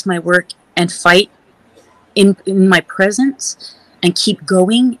showcase my work and fight in my presence and keep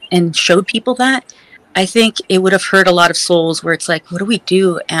going and show people that, I think it would have hurt a lot of souls where it's like, what do we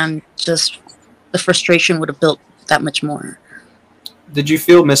do? And just the frustration would have built that much more. Did you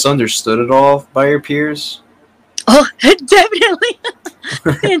feel misunderstood at all by your peers? Oh, definitely.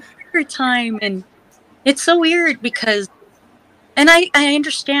 The entire time. And it's so weird because, and I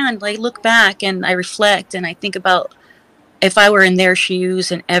understand, I look back and I reflect and I think about if I were in their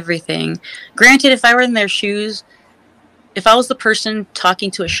shoes and everything. Granted, if I were in their shoes, if I was the person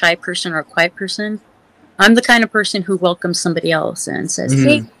talking to a shy person or a quiet person, I'm the kind of person who welcomes somebody else and says, hey, what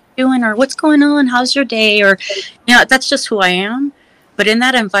are you doing? Or what's going on? How's your day? Or, you know, that's just who I am. But in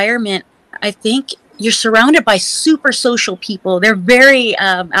that environment, I think you're surrounded by super social people. They're very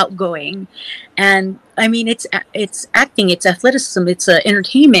outgoing. And I mean, it's acting, it's athleticism, it's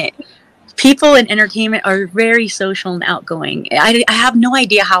entertainment. People in entertainment are very social and outgoing. I have no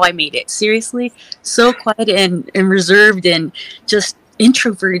idea how I made it. Seriously, so quiet and reserved and just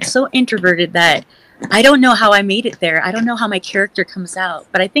introverted, so introverted that I don't know how I made it there. I don't know how my character comes out.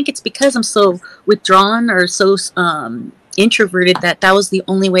 But I think it's because I'm so withdrawn or so introverted that was the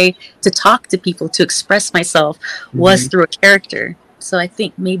only way to talk to people, to express myself, was through a character. So I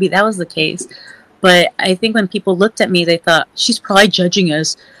think maybe that was the case. But I think when people looked at me, they thought, she's probably judging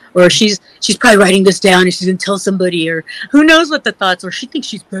us, or she's probably writing this down and she's going to tell somebody, or who knows what the thoughts, or she thinks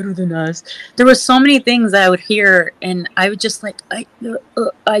she's better than us. There were so many things that I would hear, and I would just like,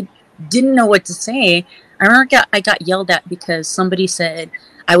 I didn't know what to say. I remember I got yelled at because somebody said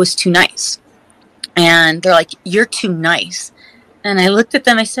I was too nice. And they're like, you're too nice. And I looked at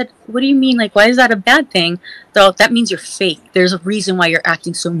them, I said, what do you mean? Like, why is that a bad thing? So that means you're fake. There's a reason why you're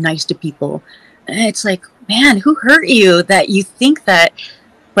acting so nice to people. And it's like, man, who hurt you that you think that?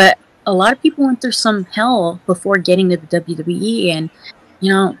 But a lot of people went through some hell before getting to the WWE. And,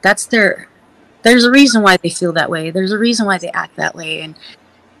 you know, there's a reason why they feel that way. There's a reason why they act that way. And,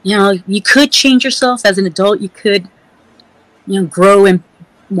 you know, you could change yourself as an adult. You could, you know, grow and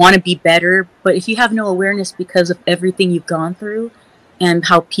want to be better. But if you have no awareness because of everything you've gone through and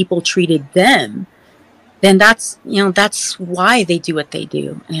how people treated them, then that's why they do what they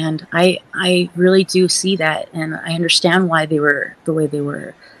do. And I really do see that, and I understand why they were the way they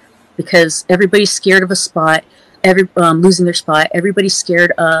were, because everybody's scared of a spot, losing their spot. Everybody's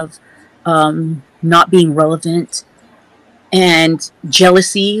scared of not being relevant, and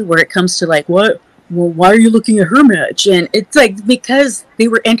jealousy where it comes to like, what? Well, why are you looking at her match? And it's like, because they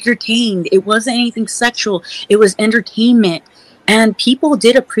were entertained. It wasn't anything sexual. It was entertainment, and people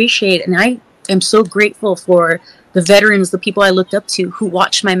did appreciate it. And I'm so grateful for the veterans, the people I looked up to, who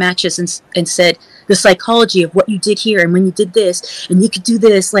watched my matches and said the psychology of what you did here and when you did this and you could do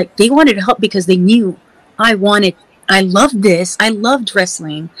this. Like, they wanted to help because they knew I loved this. I loved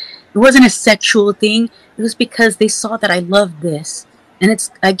wrestling. It wasn't a sexual thing. It was because they saw that I loved this. And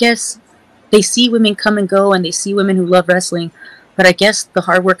I guess they see women come and go and they see women who love wrestling. But I guess the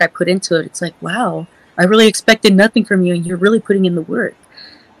hard work I put into it, it's like, wow, I really expected nothing from you and you're really putting in the work.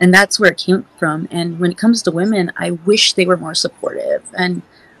 And that's where it came from. And when it comes to women, I wish they were more supportive. And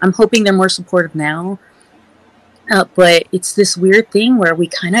I'm hoping they're more supportive now. But it's this weird thing where we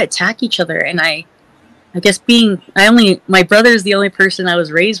kind of attack each other. And I guess my brother is the only person I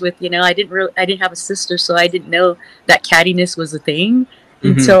was raised with. You know, I didn't have a sister, so I didn't know that cattiness was a thing.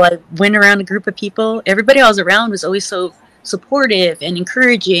 Mm-hmm. Until I went around a group of people. Everybody I was around was always so supportive and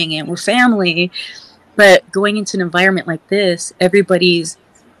encouraging, and we're family. But going into an environment like this,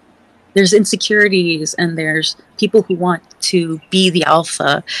 there's insecurities, and there's people who want to be the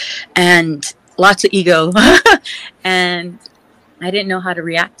alpha, and lots of ego. And I didn't know how to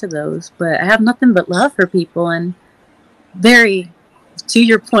react to those, but I have nothing but love for people. And to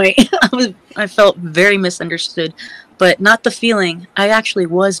your point, I felt very misunderstood, but not the feeling. I actually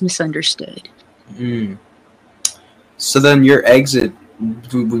was misunderstood. Mm. So then your exit,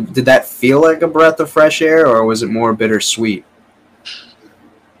 did that feel like a breath of fresh air, or was it more bittersweet?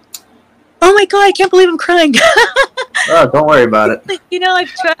 Oh my God, I can't believe I'm crying. Oh, don't worry about it. You know,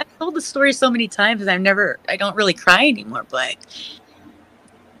 I've told the story so many times, and I don't really cry anymore, but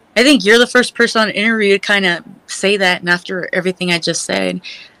I think you're the first person on an interview to kind of say that, and after everything I just said.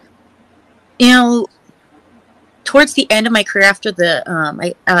 You know, towards the end of my career, after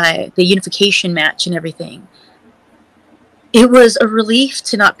the unification match and everything, it was a relief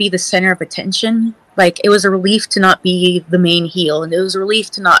to not be the center of attention. Like, it was a relief to not be the main heel, and it was a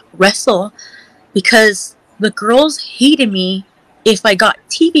relief to not wrestle, because the girls hated me if I got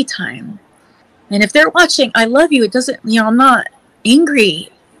TV time. And if they're watching, I love you. It doesn't, you know, I'm not angry.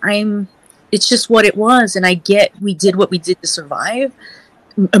 It's just what it was, and we did what we did to survive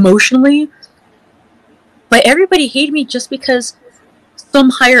emotionally. But everybody hated me just because some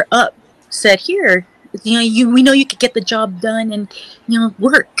higher up said, here, you know, we know you could get the job done and, you know,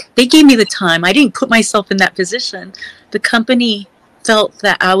 work. They gave me the time. I didn't put myself in that position. The company felt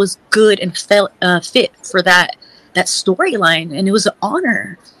that I was good and felt fit for that storyline, and it was an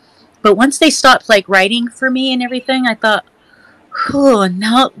honor. But once they stopped like writing for me and everything, I thought, oh,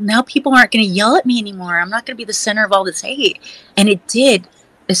 now people aren't going to yell at me anymore. I'm not going to be the center of all this hate. And it did.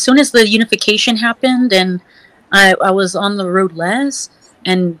 As soon as the unification happened and I was on the road less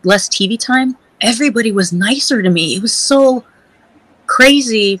and less TV time, everybody was nicer to me. It was so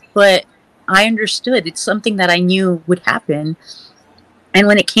crazy, but I understood. It's something that I knew would happen. And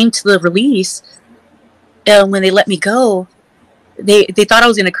when it came to the release, when they let me go, they thought I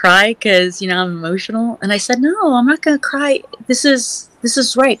was going to cry because, you know, I'm emotional. And I said, no, I'm not going to cry. This is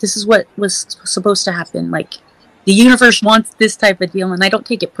right. This is what was supposed to happen. Like, the universe wants this type of deal, and I don't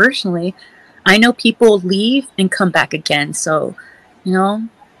take it personally. I know people leave and come back again. So, you know,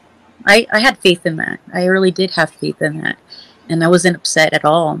 I had faith in that. I really did have faith in that. And I wasn't upset at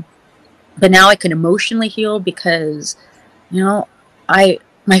all. But now I can emotionally heal because, you know,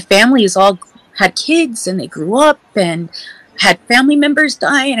 my family is all had kids and they grew up and had family members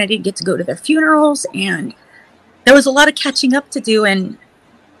die and I didn't get to go to their funerals, and there was a lot of catching up to do and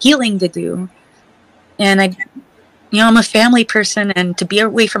healing to do. And I'm a family person, and to be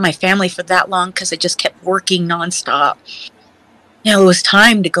away from my family for that long because I just kept working nonstop, it was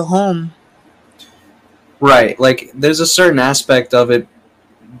time to go home. Right. Like, there's a certain aspect of it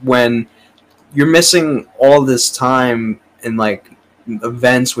when you're missing all this time and, like,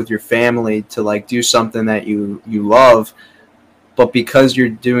 events with your family to, like, do something that you love, but because you're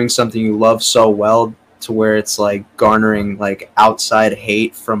doing something you love so well to where it's, like, garnering, like, outside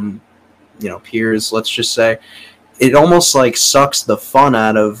hate from, peers, let's just say, it almost, like, sucks the fun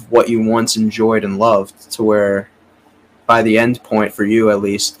out of what you once enjoyed and loved, to where by the end point, for you at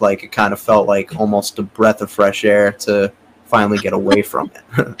least, like, it kind of felt like almost a breath of fresh air to finally get away from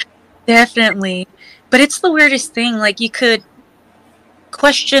it. Definitely. But it's the weirdest thing. Like, you could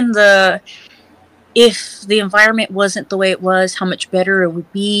question if the environment wasn't the way it was, how much better it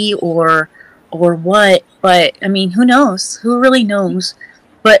would be, or what. But I mean, who knows? Who really knows?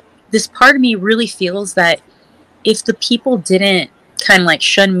 But this part of me really feels that if the people didn't kind of like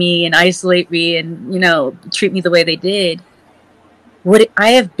shun me and isolate me and, treat me the way they did, would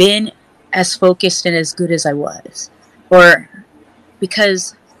I have been as focused and as good as I was? Or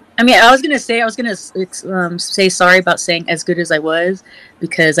because, I mean, I was going to say sorry about saying as good as I was,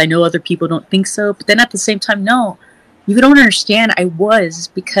 because I know other people don't think so. But then at the same time, no, you don't understand. I was,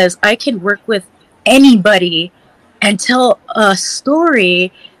 because I can work with anybody and tell a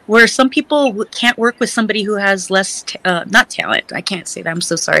story where some people can't work with somebody who has less, not talent, I can't say that, I'm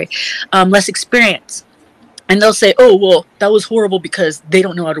so sorry, less experience. And they'll say, oh, well, that was horrible because they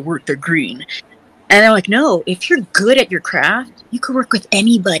don't know how to work, they're green. And I'm like, no, if you're good at your craft, you can work with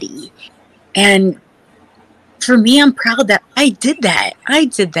anybody. And for me, I'm proud that I did that.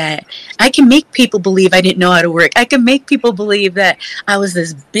 I can make people believe I didn't know how to work. I can make people believe that I was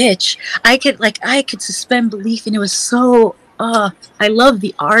this bitch. I could suspend belief, and it was so, I love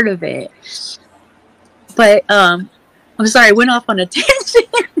the art of it. But I'm sorry, I went off on a tangent.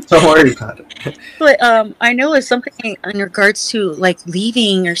 Don't worry about it. But I know it's something in regards to like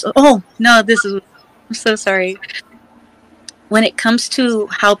leaving or so. Oh no, I'm so sorry. When it comes to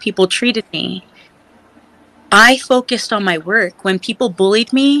how people treated me, I focused on my work. When people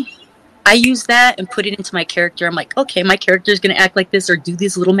bullied me, I used that and put it into my character. I'm like, okay, my character is going to act like this, or do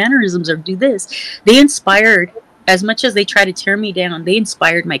these little mannerisms, or do this. They inspired, as much as they try to tear me down, they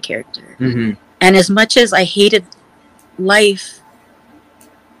inspired my character. Mm-hmm. And as much as I hated life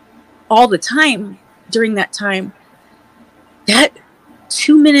all the time during that time, that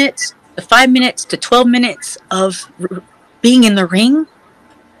 2 minutes to 5 minutes to 12 minutes of being in the ring,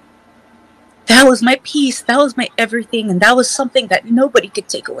 that was my peace, that was my everything, and that was something that nobody could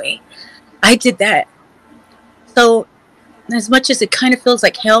take away. I did that. So as much as it kind of feels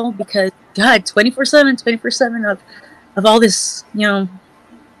like hell, because God, 24/7 of all this,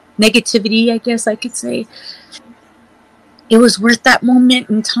 negativity, I guess I could say, it was worth that moment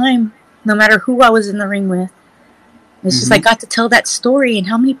in time, no matter who I was in the ring with. It's just I got to tell that story, and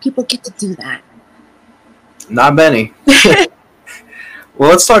how many people get to do that? Not many. Well,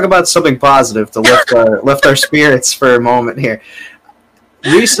 let's talk about something positive to lift our spirits for a moment here.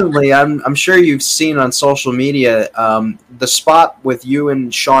 Recently, I'm sure you've seen on social media the spot with you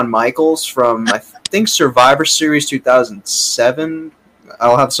and Shawn Michaels from, I think, Survivor Series 2007.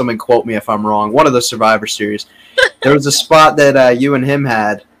 I'll have someone quote me if I'm wrong. One of the Survivor Series. There was a spot that you and him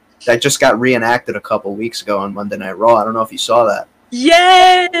had that just got reenacted a couple weeks ago on Monday Night Raw. I don't know if you saw that.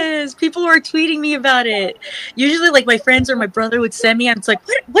 Yes, people were tweeting me about it. Usually, like, my friends or my brother would send me, and it's like,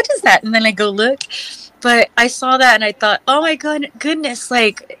 what is that? And then I go look. But I saw that, and I thought, oh my goodness,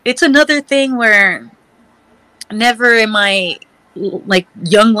 like, it's another thing where never in my, like,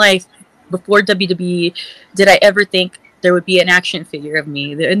 young life before WWE did I ever think there would be an action figure of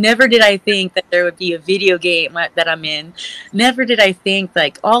me. Never did I think that there would be a video game that I'm in. Never did I think,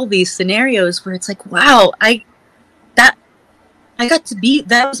 like, all these scenarios where it's like, wow, I got to be,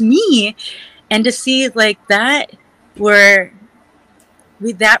 that was me. And to see like that, where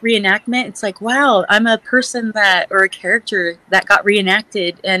with that reenactment, it's like, wow, I'm a person or a character that got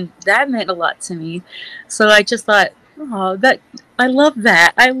reenacted, and that meant a lot to me. So I just thought, oh, I love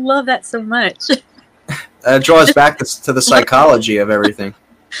that. I love that so much. It draws back to the psychology of everything.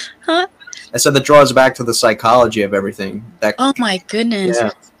 Huh? I said that draws back to the psychology of everything. Oh my goodness.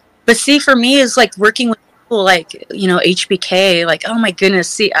 Yeah. But see, for me, it's like working with people like, HBK, like, oh my goodness.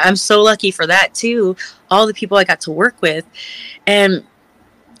 See, I'm so lucky for that too. All the people I got to work with. And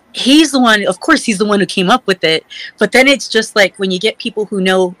he's the one, of course he's the one who came up with it, but then it's just like when you get people who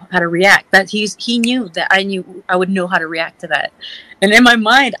know how to react, that he knew that I knew I would know how to react to that. And in my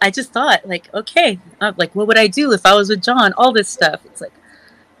mind I just thought like, okay, like what would I do if I was with John, all this stuff. It's like,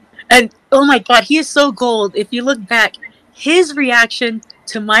 and oh my god, he is so gold. If you look back, his reaction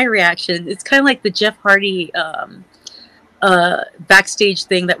to my reaction, it's kind of like the Jeff Hardy backstage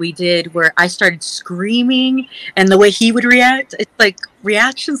thing that we did where I started screaming and the way he would react. It's like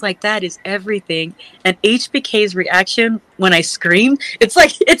reactions like that is everything. And HBK's reaction when I screamed, it's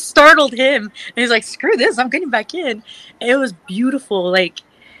like it startled him. And he's like, screw this, I'm getting back in. And it was beautiful. Like,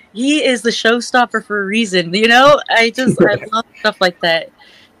 he is the showstopper for a reason, you know? I love stuff like that.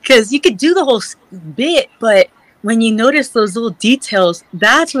 Because you could do the whole bit, but when you notice those little details,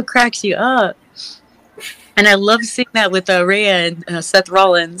 that's what cracks you up. And I love seeing that with Rhea and Seth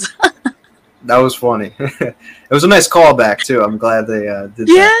Rollins. That was funny. It was a nice callback, too. I'm glad they did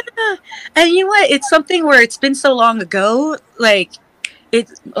that. Yeah. And you know what? It's something where it's been so long ago. Like,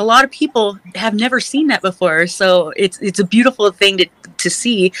 a lot of people have never seen that before. So it's a beautiful thing to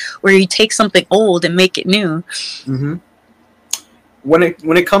see where you take something old and make it new. Mm-hmm. When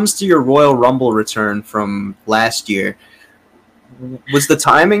it comes to your Royal Rumble return from last year, was the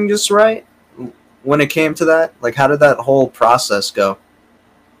timing just right? When it came to that, like, how did that whole process go?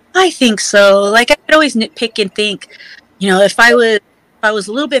 I think so. Like, I could always nitpick and think, you know, if I was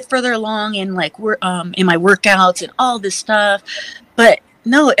a little bit further along in like in my workouts and all this stuff, but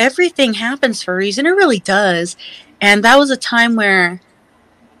no, everything happens for a reason. It really does. And that was a time where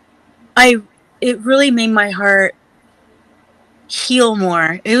it really made my heart heal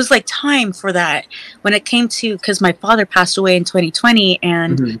more. It was like time for that when it came to, because my father passed away in 2020,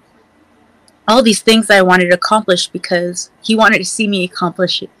 and mm-hmm. all these things that I wanted to accomplish because he wanted to see me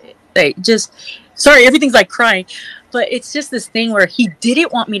accomplish it. Like, just, sorry, everything's like crying, but it's just this thing where he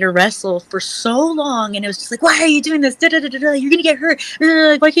didn't want me to wrestle for so long, and it was just like, why are you doing this? Da-da-da-da-da. You're gonna get hurt.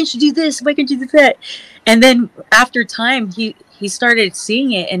 Why can't you do this? Why can't you do that? And then after time, he started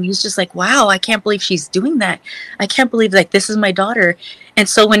seeing it, and he's just like, wow, I can't believe she's doing that. I can't believe, like, this is my daughter. And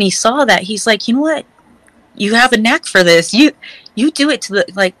so when he saw that, he's like, you know what? You have a knack for this. You do it to the,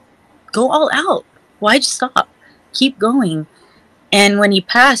 like, go all out. Why'd you stop? Keep going. And when he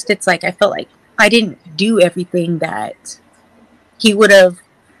passed, it's like I felt like I didn't do everything that he would have.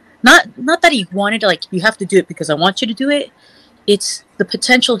 Not that he wanted to, like, you have to do it because I want you to do it. It's the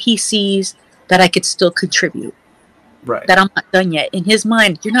potential he sees that I could still contribute. Right. That I'm not done yet. In his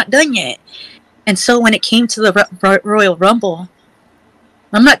mind, you're not done yet. And so when it came to the Royal Rumble,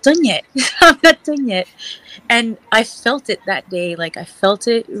 I'm not done yet. I'm not done yet. And I felt it that day. Like, I felt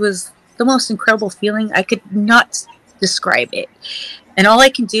it. It was the most incredible feeling. I could not describe it. And all I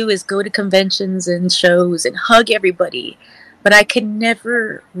can do is go to conventions and shows and hug everybody. But I could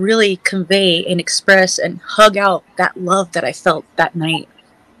never really convey and express and hug out that love that I felt that night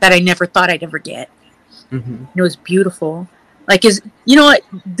that I never thought I'd ever get. Mm-hmm. It was beautiful. Like, you know what?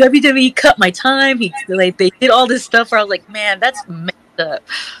 WWE cut my time. They did all this stuff where I was like, man, that's messed up.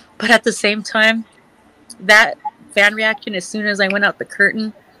 But at the same time, that fan reaction as soon as I went out the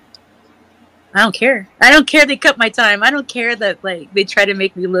curtain, I don't care. I don't care they cut my time. I don't care that, like, they try to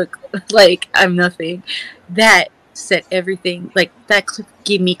make me look like I'm nothing. That set everything, like, that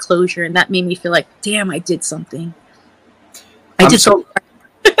gave me closure, and that made me feel like, damn, I did something. I'm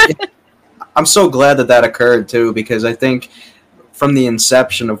so glad that occurred, too, because I think from the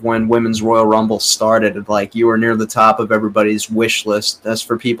inception of when Women's Royal Rumble started, like, you were near the top of everybody's wish list as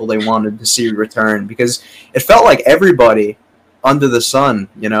for people they wanted to see return, because it felt like everybody under the sun,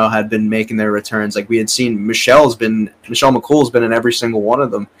 you know, had been making their returns. Like, we had seen Michelle McCool's been in every single one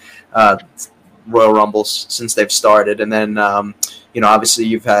of them, Royal Rumbles since they've started. And then, you know, obviously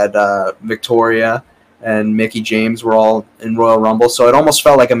you've had Victoria and Mickie James were all in Royal Rumble. So it almost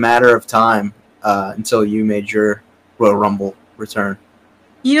felt like a matter of time until you made your Royal Rumble return.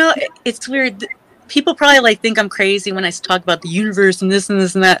 You know, it's weird. People probably, like, think I'm crazy when I talk about the universe and this and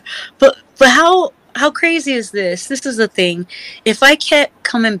this and that. But how crazy is this? This is the thing. If I kept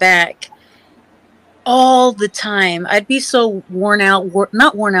coming back all the time, I'd be so worn out,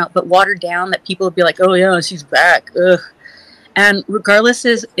 not worn out, but watered down that people would be like, oh yeah, she's back. Ugh. And regardless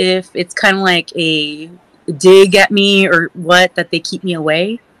if it's kind of like a dig at me or what, that they keep me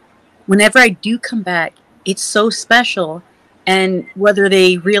away, whenever I do come back, it's so special. And whether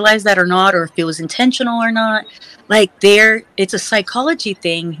they realize that or not, or if it was intentional or not, like, it's a psychology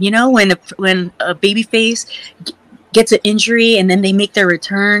thing, you know, when a babyface gets an injury and then they make their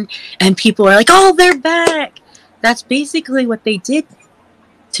return and people are like, oh, they're back. That's basically what they did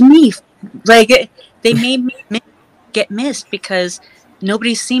to me. Like, they made me get missed because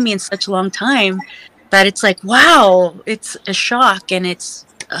nobody's seen me in such a long time that it's like, wow, it's a shock and it's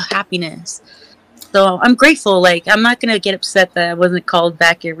a happiness. So I'm grateful. Like, I'm not going to get upset that I wasn't called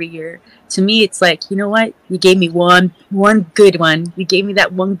back every year. To me, it's like, you know what? You gave me one good one. You gave me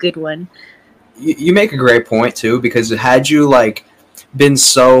that one good one. You make a great point too, because had you like been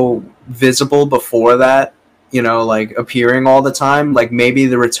so visible before that, you know, like appearing all the time, like maybe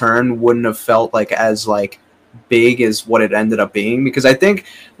the return wouldn't have felt like as like big as what it ended up being. Because I think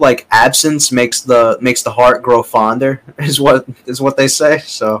like absence makes the heart grow fonder is what they say.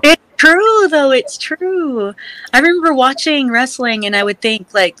 So It's true, though. It's true. I remember watching wrestling, and I would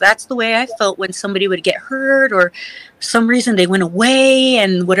think like that's the way I felt when somebody would get hurt or some reason they went away,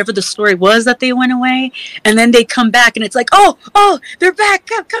 and whatever the story was that they went away, and then they come back, and it's like, oh, they're back.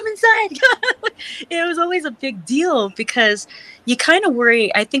 Come inside. It was always a big deal because you kind of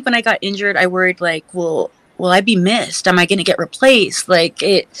worry. I think when I got injured, I worried like, well, will I be missed? Am I going to get replaced? Like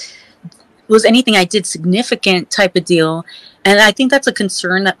it was anything I did significant type of deal. And I think that's a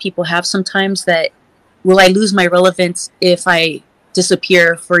concern that people have sometimes, that will I lose my relevance if I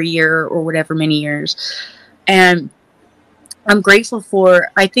disappear for a year or whatever many years? And I'm grateful for,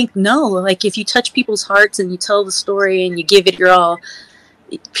 I think, no, like if you touch people's hearts and you tell the story and you give it your all,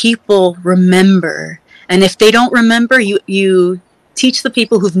 people remember. And if they don't remember, you teach the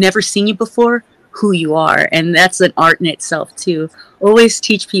people who've never seen you before who you are. And that's an art in itself too. Always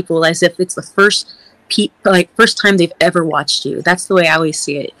teach people as if it's the first time they've ever watched you. That's the way I always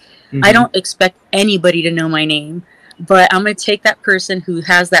see it. Mm-hmm. I don't expect anybody to know my name, but I'm going to take that person who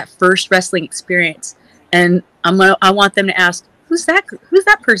has that first wrestling experience, and I want them to ask, who's that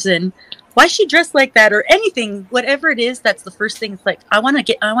person? Why is she dressed like that? Or anything, whatever it is, that's the first thing. It's like, I want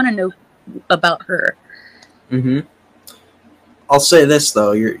to know about her. Mm-hmm. I'll say this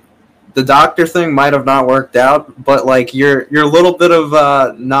though, the doctor thing might have not worked out, but like your little bit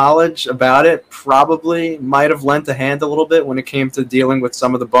of knowledge about it probably might have lent a hand a little bit when it came to dealing with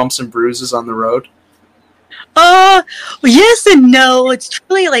some of the bumps and bruises on the road. Yes and no. It's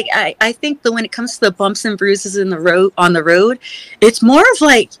truly like I think that when it comes to the bumps and bruises on the road, it's more of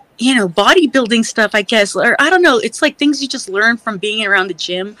like, you know, bodybuilding stuff, I guess, or I don't know. It's like things you just learn from being around the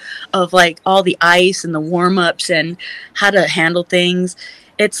gym, of like all the ice and the warm-ups and how to handle things.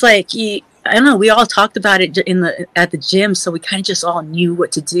 It's like, I don't know, we all talked about it at the gym, so we kind of just all knew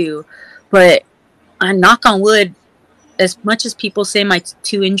what to do. But I knock on wood, as much as people say my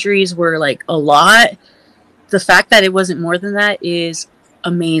 2 injuries were like a lot, the fact that it wasn't more than that is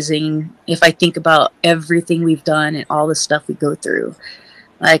amazing if I think about everything we've done and all the stuff we go through.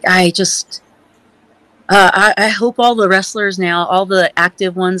 Like, I just, I hope all the wrestlers now, all the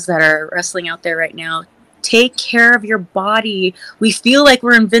active ones that are wrestling out there right now, take care of your body. We feel like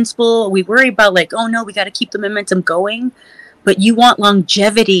we're invincible. We worry about like, oh no, we got to keep the momentum going. But you want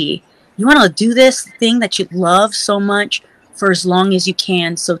longevity. You want to do this thing that you love so much for as long as you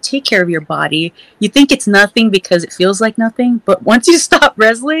can. So take care of your body. You think it's nothing because it feels like nothing, but once you stop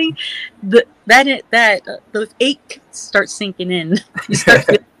wrestling, those ache starts sinking in. You start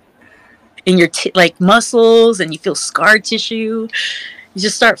feeling in your like muscles, and you feel scar tissue. You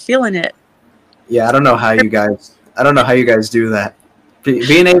just start feeling it. Yeah, I don't know how you guys do that.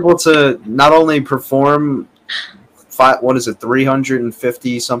 Being able to not only perform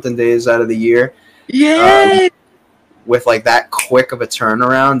 350 something days out of the year, yeah, with like that quick of a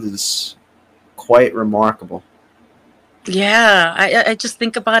turnaround is quite remarkable. Yeah, I just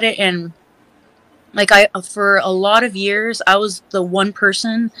think about it, and like for a lot of years I was the one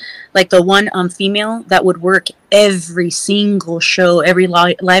person, like the one female that would work every single show, every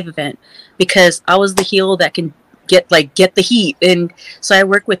live event, because I was the heel that can get the heat. And so I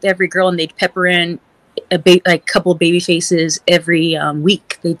worked with every girl, and they'd pepper in a couple of baby faces every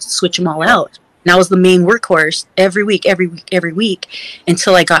week. They'd switch them all out. And I was the main workhorse every week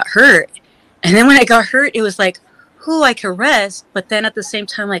until I got hurt. And then when I got hurt, it was like, I could rest. But then at the same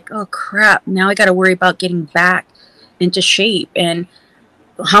time, like, oh crap, now I got to worry about getting back into shape. And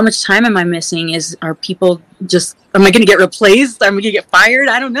how much time am I missing? Are people just, am I going to get replaced? Am I going to get fired?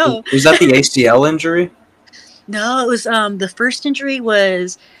 I don't know. Was that the ACL injury? No, it was, the first injury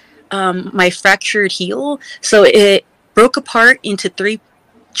was my fractured heel. So it broke apart into 3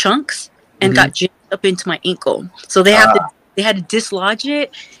 chunks and got jammed up into my ankle. So they had to dislodge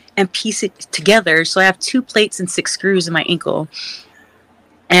it and piece it together. So I have 2 plates and 6 screws in my ankle.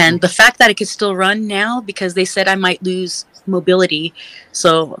 And the fact that I could still run now, because they said I might lose mobility.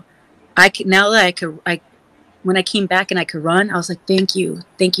 So when I came back and I could run, I was like, thank you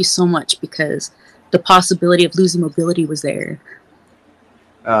so much, because the possibility of losing mobility was there.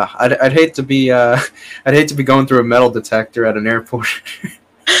 I'd hate to be I'd hate to be going through a metal detector at an airport.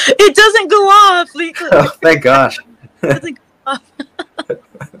 It doesn't go off. Oh, thank gosh. It doesn't go off.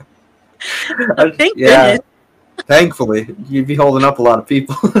 Thank yeah. goodness. Thankfully, you'd be holding up a lot of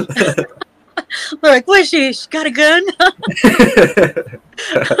people. They're like, what is she? She got a gun?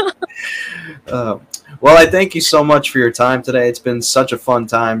 Well, I thank you so much for your time today. It's been such a fun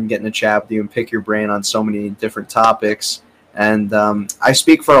time getting to chat with you and pick your brain on so many different topics. And I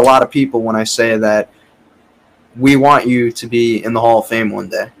speak for a lot of people when I say that we want you to be in the Hall of Fame one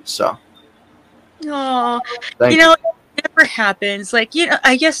day. So, Oh, thank you you. know, it never happens. Like,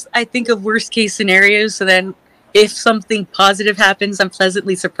 I guess I think of worst case scenarios. So then if something positive happens, I'm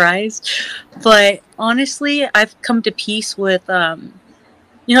pleasantly surprised. But honestly, I've come to peace with,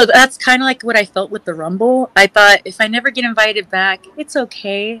 that's kind of like what I felt with the Rumble. I thought if I never get invited back, it's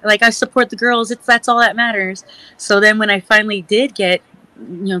okay. Like, I support the girls. That's all that matters. So then when I finally did get,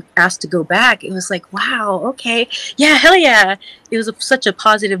 asked to go back, it was like, wow, okay. Yeah, hell yeah. It was such a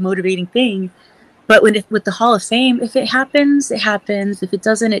positive, motivating thing. But with the Hall of Fame, if it happens, it happens. If it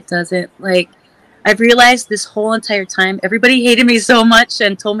doesn't, it doesn't. Like, I've realized this whole entire time, everybody hated me so much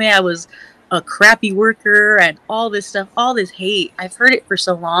and told me I was a crappy worker and all this stuff, all this hate. I've heard it for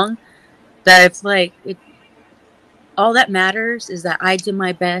so long that it's like, all that matters is that I did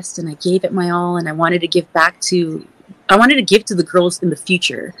my best and I gave it my all, and I wanted to give to the girls in the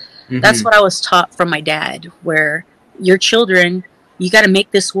future. Mm-hmm. That's what I was taught from my dad, where your children, you got to make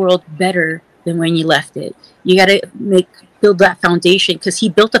this world better than when you left it. You got to build that foundation, because he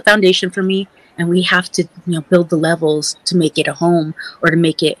built a foundation for me, and we have to build the levels to make it a home or to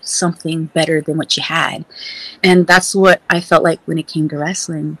make it something better than what you had. And that's what I felt like when it came to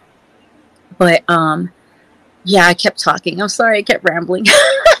wrestling. But yeah, I kept talking. I'm sorry, I kept rambling.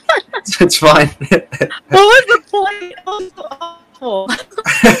 It's fine. What was the point? It was so awful.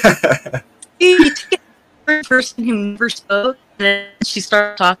 You take a person who never spoke, and then she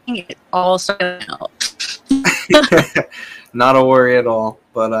started talking, it all started out. Not a worry at all.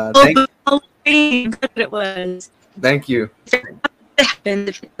 But it was. Thank you. If it happens,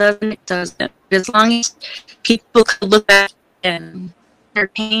 if it doesn't, it doesn't. As long as people could look back and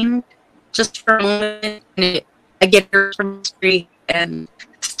entertain just for a moment, and I get her from the street and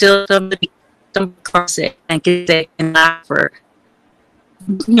still somebody come across it and get it and laugh or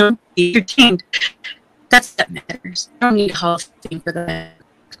be entertained. That's what matters. I don't need a Hall of Fame for that.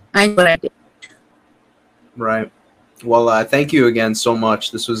 I know what I did. Right. Well, thank you again so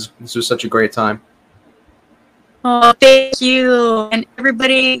much. This was such a great time. Oh, thank you. And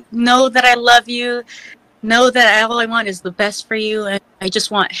everybody, know that I love you. Know that all I want is the best for you, and I just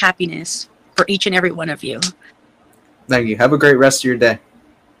want happiness for each and every one of you. Thank you. Have a great rest of your day.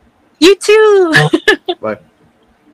 You too. Bye.